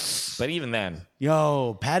around. But even then.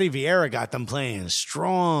 Yo, Patty Vieira got them playing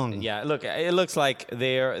strong. Yeah, look, it looks like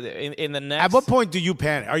they're in the next. At what point do you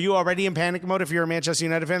panic? Are you already in panic mode if you're a Manchester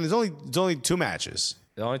United fan? There's only 2 matches.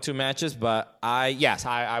 The only 2 matches, but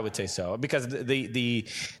I would say so. Because the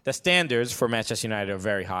standards for Manchester United are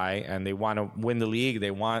very high, and they want to win the league. They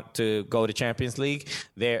want to go to Champions League.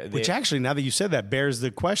 Which actually, now that you said that, bears the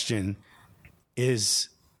question, is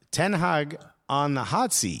Ten Hag on the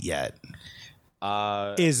hot seat yet?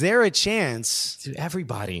 Is there a chance? Dude,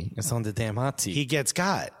 everybody is on the damn hot seat. He gets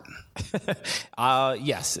got.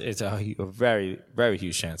 Yes, it's a very, very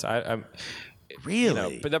huge chance.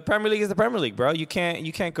 Really? But the Premier League is the Premier League, bro. You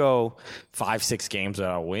can't go 5-6 games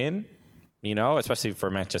without a win. Especially for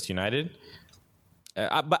Manchester United.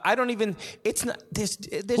 But I don't even. It's not. There's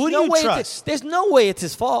Who no do you way. trust? There's no way it's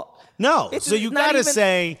his fault. No. So you gotta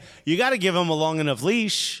say you gotta give him a long enough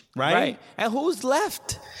leash, right? Right. And who's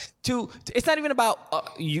left? It's not even about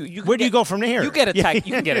you. Where do you go from here? You get a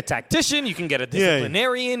you can get a tactician. You can get a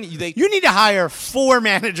disciplinarian. You need to hire 4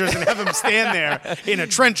 managers and have them stand there in a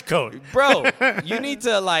trench coat, bro. You need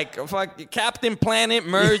to Captain Planet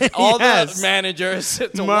merge all the managers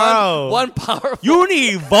to one powerful. You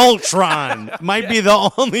need Voltron. Might be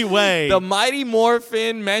the only way. The Mighty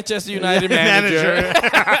Morphin Manchester United manager.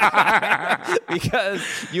 Because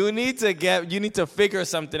you need to figure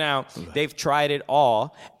something out. They've tried it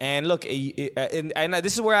all. And look, and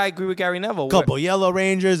this is where I agree with Gary Neville. Couple Yellow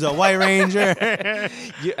Rangers, a White Ranger.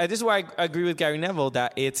 This is where I agree with Gary Neville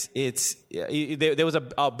that there was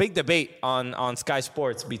a big debate on Sky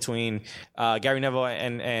Sports between Gary Neville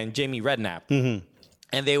and Jamie Redknapp. Mm-hmm.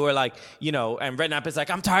 And they were like, and Redknapp is like,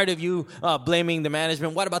 I'm tired of you blaming the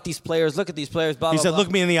management. What about these players? Look at these players. Blah, he blah, said, blah.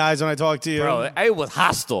 look me in the eyes when I talk to you. Bro, it was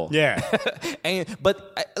hostile. Yeah.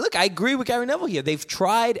 But look, I agree with Gary Neville here. They've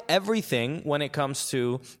tried everything when it comes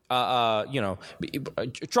to,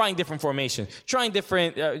 trying different formations, changing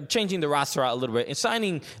the roster out a little bit, and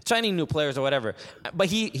signing new players or whatever. But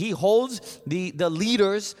he holds the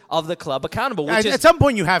leaders of the club accountable. At some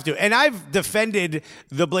point you have to. And I've defended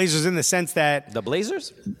the Blazers in the sense that... The Blazers?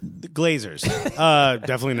 The Glazers.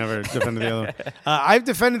 Definitely never defended the other one. I've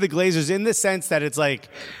defended the Glazers in the sense that it's like,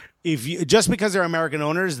 just because they're American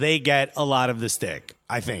owners, they get a lot of the stick,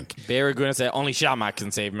 I think. Very good. Say only Shamak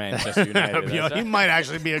can save Manchester United. He might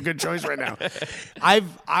actually be a good choice right now.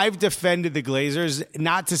 I've defended the Glazers,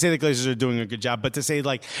 not to say the Glazers are doing a good job, but to say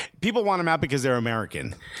people want them out because they're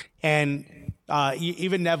American. And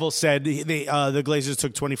even Neville said the Glazers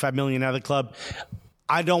took $25 million out of the club.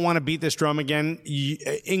 I don't want to beat this drum again.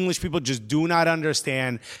 English people just do not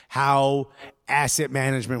understand how asset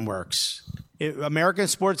management works. American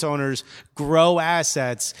sports owners grow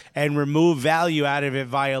assets and remove value out of it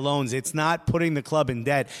via loans. It's not putting the club in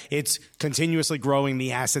debt. It's continuously growing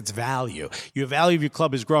the asset's value. Your value of your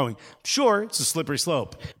club is growing. Sure, it's a slippery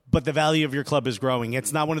slope. but the value of your club is growing.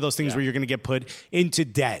 It's not one of those things where you're going to get put into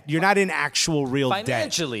debt. You're not in actual real debt.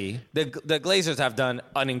 Financially, the Glazers have done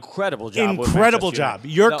an incredible job. Incredible job.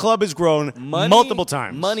 Your club has grown multiple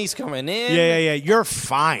times. Money's coming in. Yeah. You're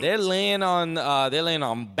fine. They're laying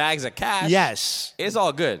on bags of cash. Yes. It's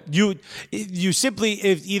all good. You simply,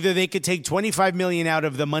 if either they could take $25 million out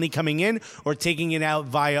of the money coming in or taking it out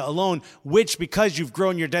via a loan, which because you've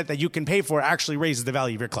grown your debt that you can pay for actually raises the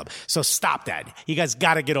value of your club. So stop that. You guys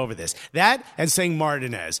got to get over this. That and saying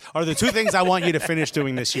Martinez are the two things I want you to finish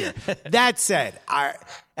doing this year. That said,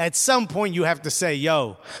 at some point you have to say,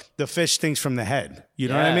 yo, the fish stinks from the head. You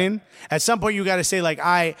know what I mean? At some point you got to say, like,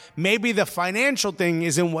 maybe the financial thing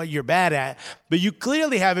isn't what you're bad at, but you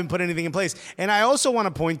clearly haven't put anything in place. And I also want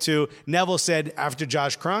to point to, Neville said after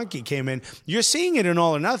Josh Kroenke came in, you're seeing it in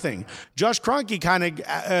All or Nothing. Josh Kroenke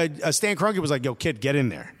Stan Kroenke was like, yo, kid, get in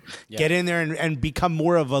there. Yeah. Get in there and become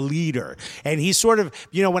more of a leader. And he sort of,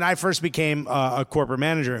 when I first became a corporate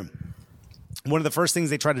manager, one of the first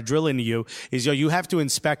things they try to drill into you is, you have to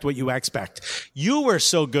inspect what you expect. You were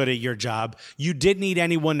so good at your job, you didn't need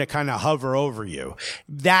anyone to kind of hover over you.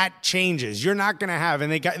 That changes. You're not going to have,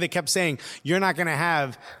 and they kept saying, you're not going to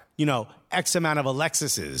have, X amount of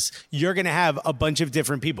Alexis's. You're going to have a bunch of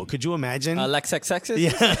different people. Could you imagine? Alexis?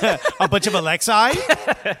 Yeah. A bunch of Alexi?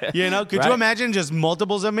 Could you imagine just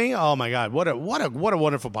multiples of me? Oh my God. What a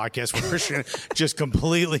wonderful podcast where Christian just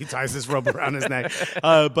completely ties this rope around his neck.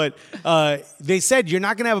 But they said you're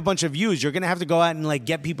not going to have a bunch of views. You're going to have to go out and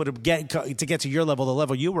get people to get to your level, the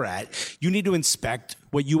level you were at. You need to inspect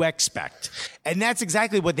what you expect. And that's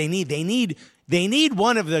exactly what they need. They need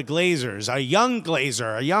one of the Glazers, a young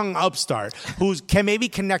Glazer, a young upstart who can maybe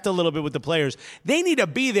connect a little bit with the players. They need to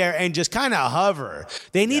be there and just kind of hover.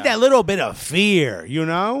 They need that little bit of fear,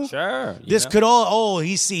 Sure. This could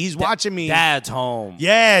he's watching me. Dad's home.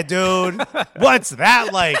 Yeah, dude. What's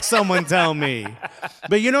that like? Someone tell me.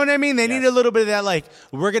 But you know what I mean? They need a little bit of that,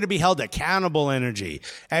 we're going to be held accountable energy.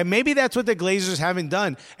 And maybe that's what the Glazers haven't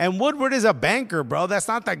done. And Woodward is a banker, bro. That's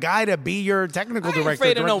not the guy to be your technical director.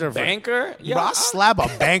 Afraid of no banker? Bro, I'll slap a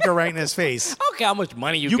banker right in his face. I don't care how much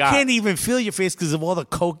money you got. You can't even feel your face because of all the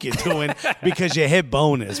coke you're doing because you hit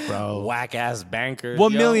bonus, bro. Whack-ass bankers.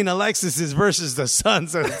 1 million Alexis's versus the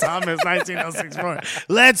Suns of Thomas 1964.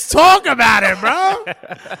 Let's talk about it, bro.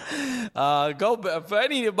 For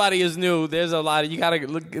anybody who's new, there's a lot of, you got to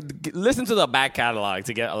listen to the back catalog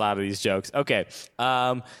to get a lot of these jokes. Okay.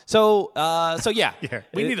 So yeah. Yeah.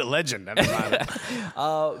 We need a legend.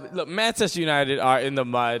 Look, Manchester United are in the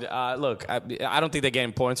mud. Look, I don't think they're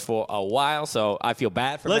getting points for a while, so I feel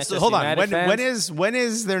bad for Manchester United fans. When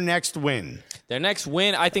is their next win? Their next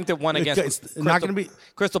win, I think the one against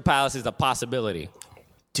Crystal Palace is a possibility.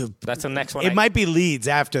 Dude, that's the next one. It might be Leeds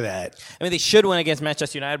after that. I mean, they should win against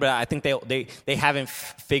Manchester United, but I think they haven't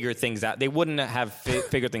figured things out. They wouldn't have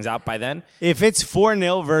figured things out by then. If it's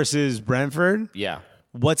 4-0 versus Brentford, yeah.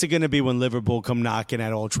 What's it going to be when Liverpool come knocking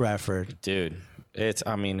at Old Trafford? Dude, who's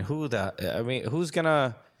going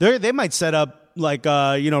to... They might set up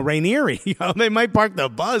Ranieri. They might park the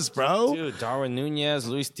bus, bro. Dude, Darwin Nunez,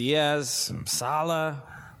 Luis Diaz, Salah.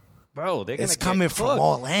 Bro, they're it's coming from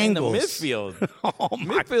all angles. In the midfield. Oh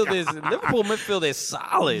my God. Liverpool midfield is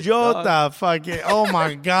solid. Oh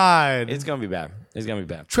my God. It's gonna be bad.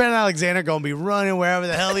 Trent Alexander gonna be running wherever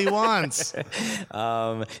the hell he wants.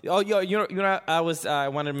 I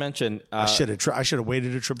wanted to mention. I should have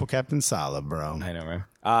waited a triple captain Salah, bro. I know, man.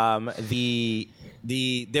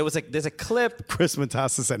 There's a clip. Chris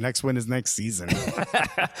Matassa said next win is next season.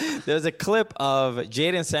 There's a clip of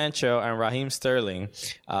Jadon Sancho and Raheem Sterling,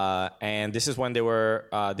 and this is when they were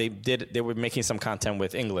making some content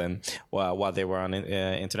with England while they were on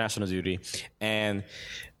international duty, and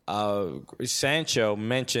Sancho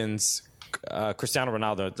mentions Cristiano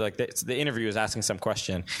Ronaldo. The interviewer is asking some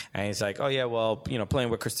question, and he's like, "Oh yeah, well, playing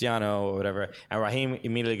with Cristiano or whatever." And Raheem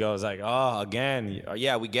immediately goes like, "Oh, again,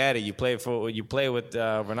 yeah, we get it. You play with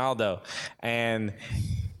Ronaldo," and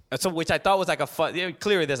so which I thought was like a fun.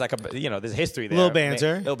 Clearly, there's there's history there.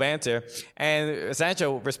 Little banter, and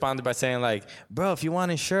Sancho responded by saying like, "Bro, if you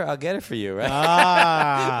want his shirt, I'll get it for you."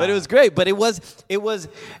 Right? But it was great. But it was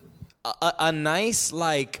a nice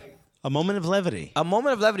a moment of levity.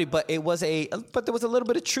 But there was a little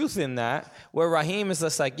bit of truth in that, where Raheem is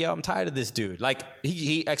just like, yo, I'm tired of this dude. Like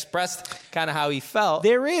he expressed kind of how he felt.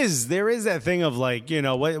 There is that thing of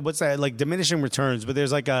what's that, diminishing returns, but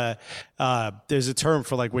there's a term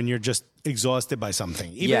for when you're just exhausted by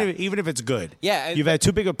something, Yeah. even if it's good. Yeah, you've had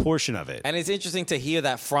too big a portion of it. And it's interesting to hear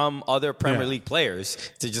that from other Premier League players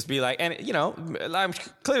to just be like, and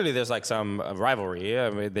clearly there's like some rivalry. I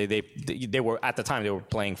mean, they were at the time they were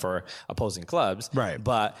playing for opposing clubs, right?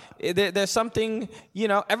 But there's something,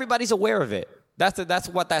 everybody's aware of it. That's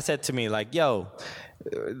what that said to me. Like, yo,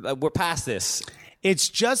 we're past this. It's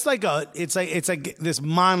just like it's like this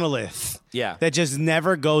monolith. Yeah. That just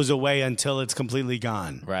never goes away until it's completely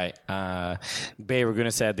gone. Right. Bay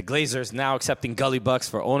Raguna said the Glazers now accepting Gully Bucks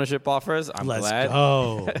for ownership offers. I'm glad. Let's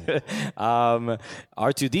go.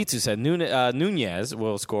 R2D2 said Nunez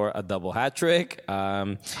will score a double hat trick.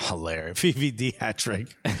 Hilarious. VVD hat trick.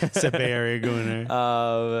 Said Bay Area Gooner.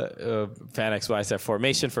 Fan XY said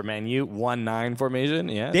formation for Man U 1-9 formation.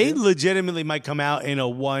 Yeah. They legitimately might come out in a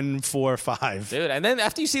 1-4-5. Dude, and then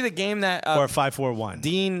after you see the game that or a 5-4-1.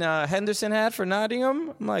 Dean Henderson had for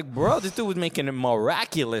Nottingham, I'm like, bro, this dude was making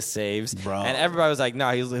miraculous saves, bro. And everybody was like,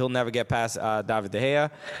 no, he'll never get past David De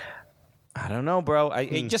Gea. I don't know, bro.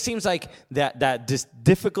 It just seems like that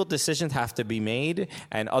difficult decisions have to be made,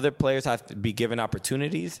 and other players have to be given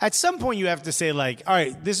opportunities. At some point, you have to say, like, all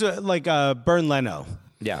right, this is like Bern Leno.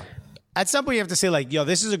 Yeah. At some point, you have to say, like, yo,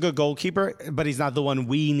 this is a good goalkeeper, but he's not the one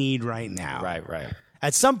we need right now. Right.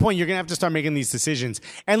 At some point, you're going to have to start making these decisions.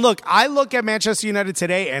 And look, I look at Manchester United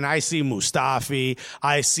today, and I see Mustafi,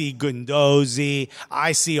 I see Guendouzi,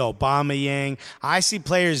 I see Aubameyang. I see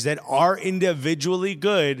players that are individually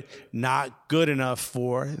good, not good enough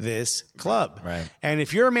for this club. Right. And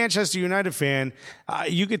if you're a Manchester United fan,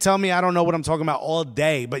 you could tell me I don't know what I'm talking about all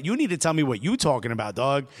day, but you need to tell me what you talking about,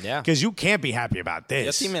 dog. Yeah. Because you can't be happy about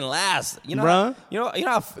this. Your team in last. You know, Bruh. you know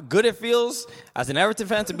how good it feels as an Everton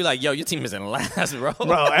fan to be like, yo, your team is in last, bro.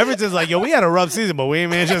 Bro, Everton's like, yo, we had a rough season, but we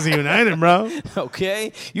ain't Manchester United, bro.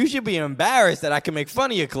 Okay? You should be embarrassed that I can make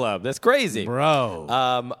fun of your club. That's crazy. Bro.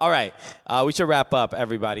 All right. We should wrap up,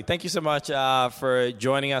 everybody. Thank you so much for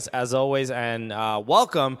joining us, as always, and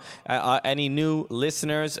welcome any new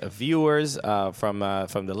listeners, viewers from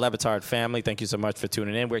the Le Batard family. Thank you so much for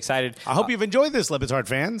tuning in. We're excited. I hope you've enjoyed this, Le Batard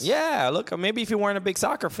fans. Yeah, look, maybe if you weren't a big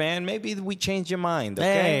soccer fan, maybe we changed your mind,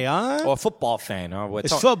 okay? Hey, huh? Or a football fan.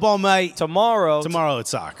 It's football, mate. Tomorrow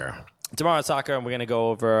It's soccer. Tomorrow it's soccer, and we're going to go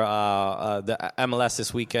over the MLS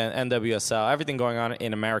this weekend, NWSL, everything going on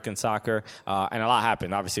in American soccer, and a lot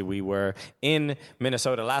happened. Obviously, we were in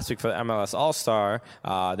Minnesota last week for the MLS All-Star,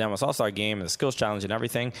 game, and the Skills Challenge and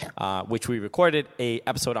everything, which we recorded a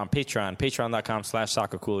episode on Patreon,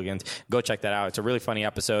 patreon.com/soccercooligans. Go check that out. It's a really funny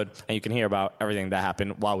episode, and you can hear about everything that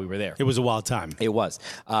happened while we were there. It was a wild time. It was.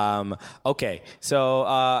 Okay, so,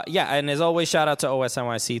 and as always, shout out to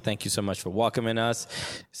OSNYC. Thank you so much for welcoming us.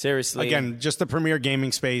 Seriously. Again, just the premier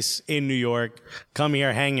gaming space in New York. Come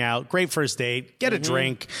here, hang out. Great first date. Get a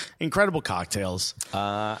drink. Incredible cocktails.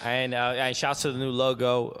 And shouts to the new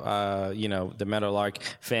logo. The Meadowlark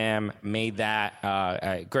fam made that.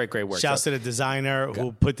 Great work. Shouts to the designer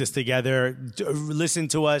who put this together, listened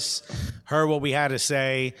to us, heard what we had to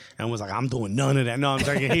say, and was like, I'm doing none of that. No, I'm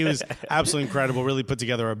talking. He was absolutely incredible. Really put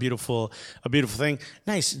together a beautiful thing.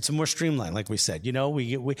 Nice. It's more streamlined, like we said. You know,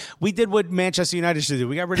 we did what Manchester United should do.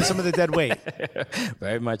 We got rid of some of the dead weight.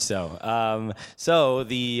 Very much so. So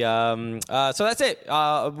that's it.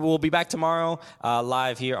 We'll be back tomorrow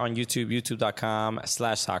live here on YouTube,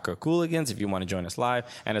 youtube.com/soccercooligans if you want to join us live.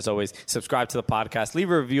 And as always, subscribe to the podcast, leave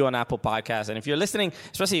a review on Apple Podcasts. And if you're listening,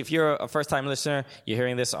 especially if you're a first-time listener, you're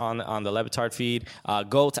hearing this on the Le Batard feed,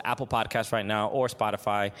 go to Apple Podcasts right now or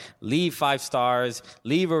Spotify, leave 5 stars,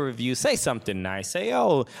 leave a review, say something nice. Say,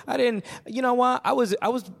 oh, I didn't, you know what? I was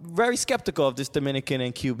very skeptical of this Dominican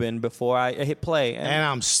and Cuban before I hit play. And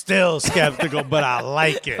I'm still skeptical, but I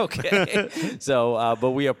like it. Okay. So,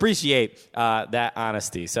 but we appreciate that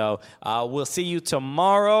honesty. So we'll see you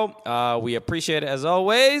tomorrow. We appreciate it as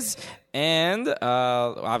always. And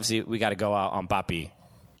obviously, we got to go out on Papi.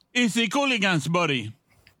 Easy Cooligans, buddy.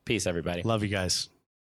 Peace, everybody. Love you guys.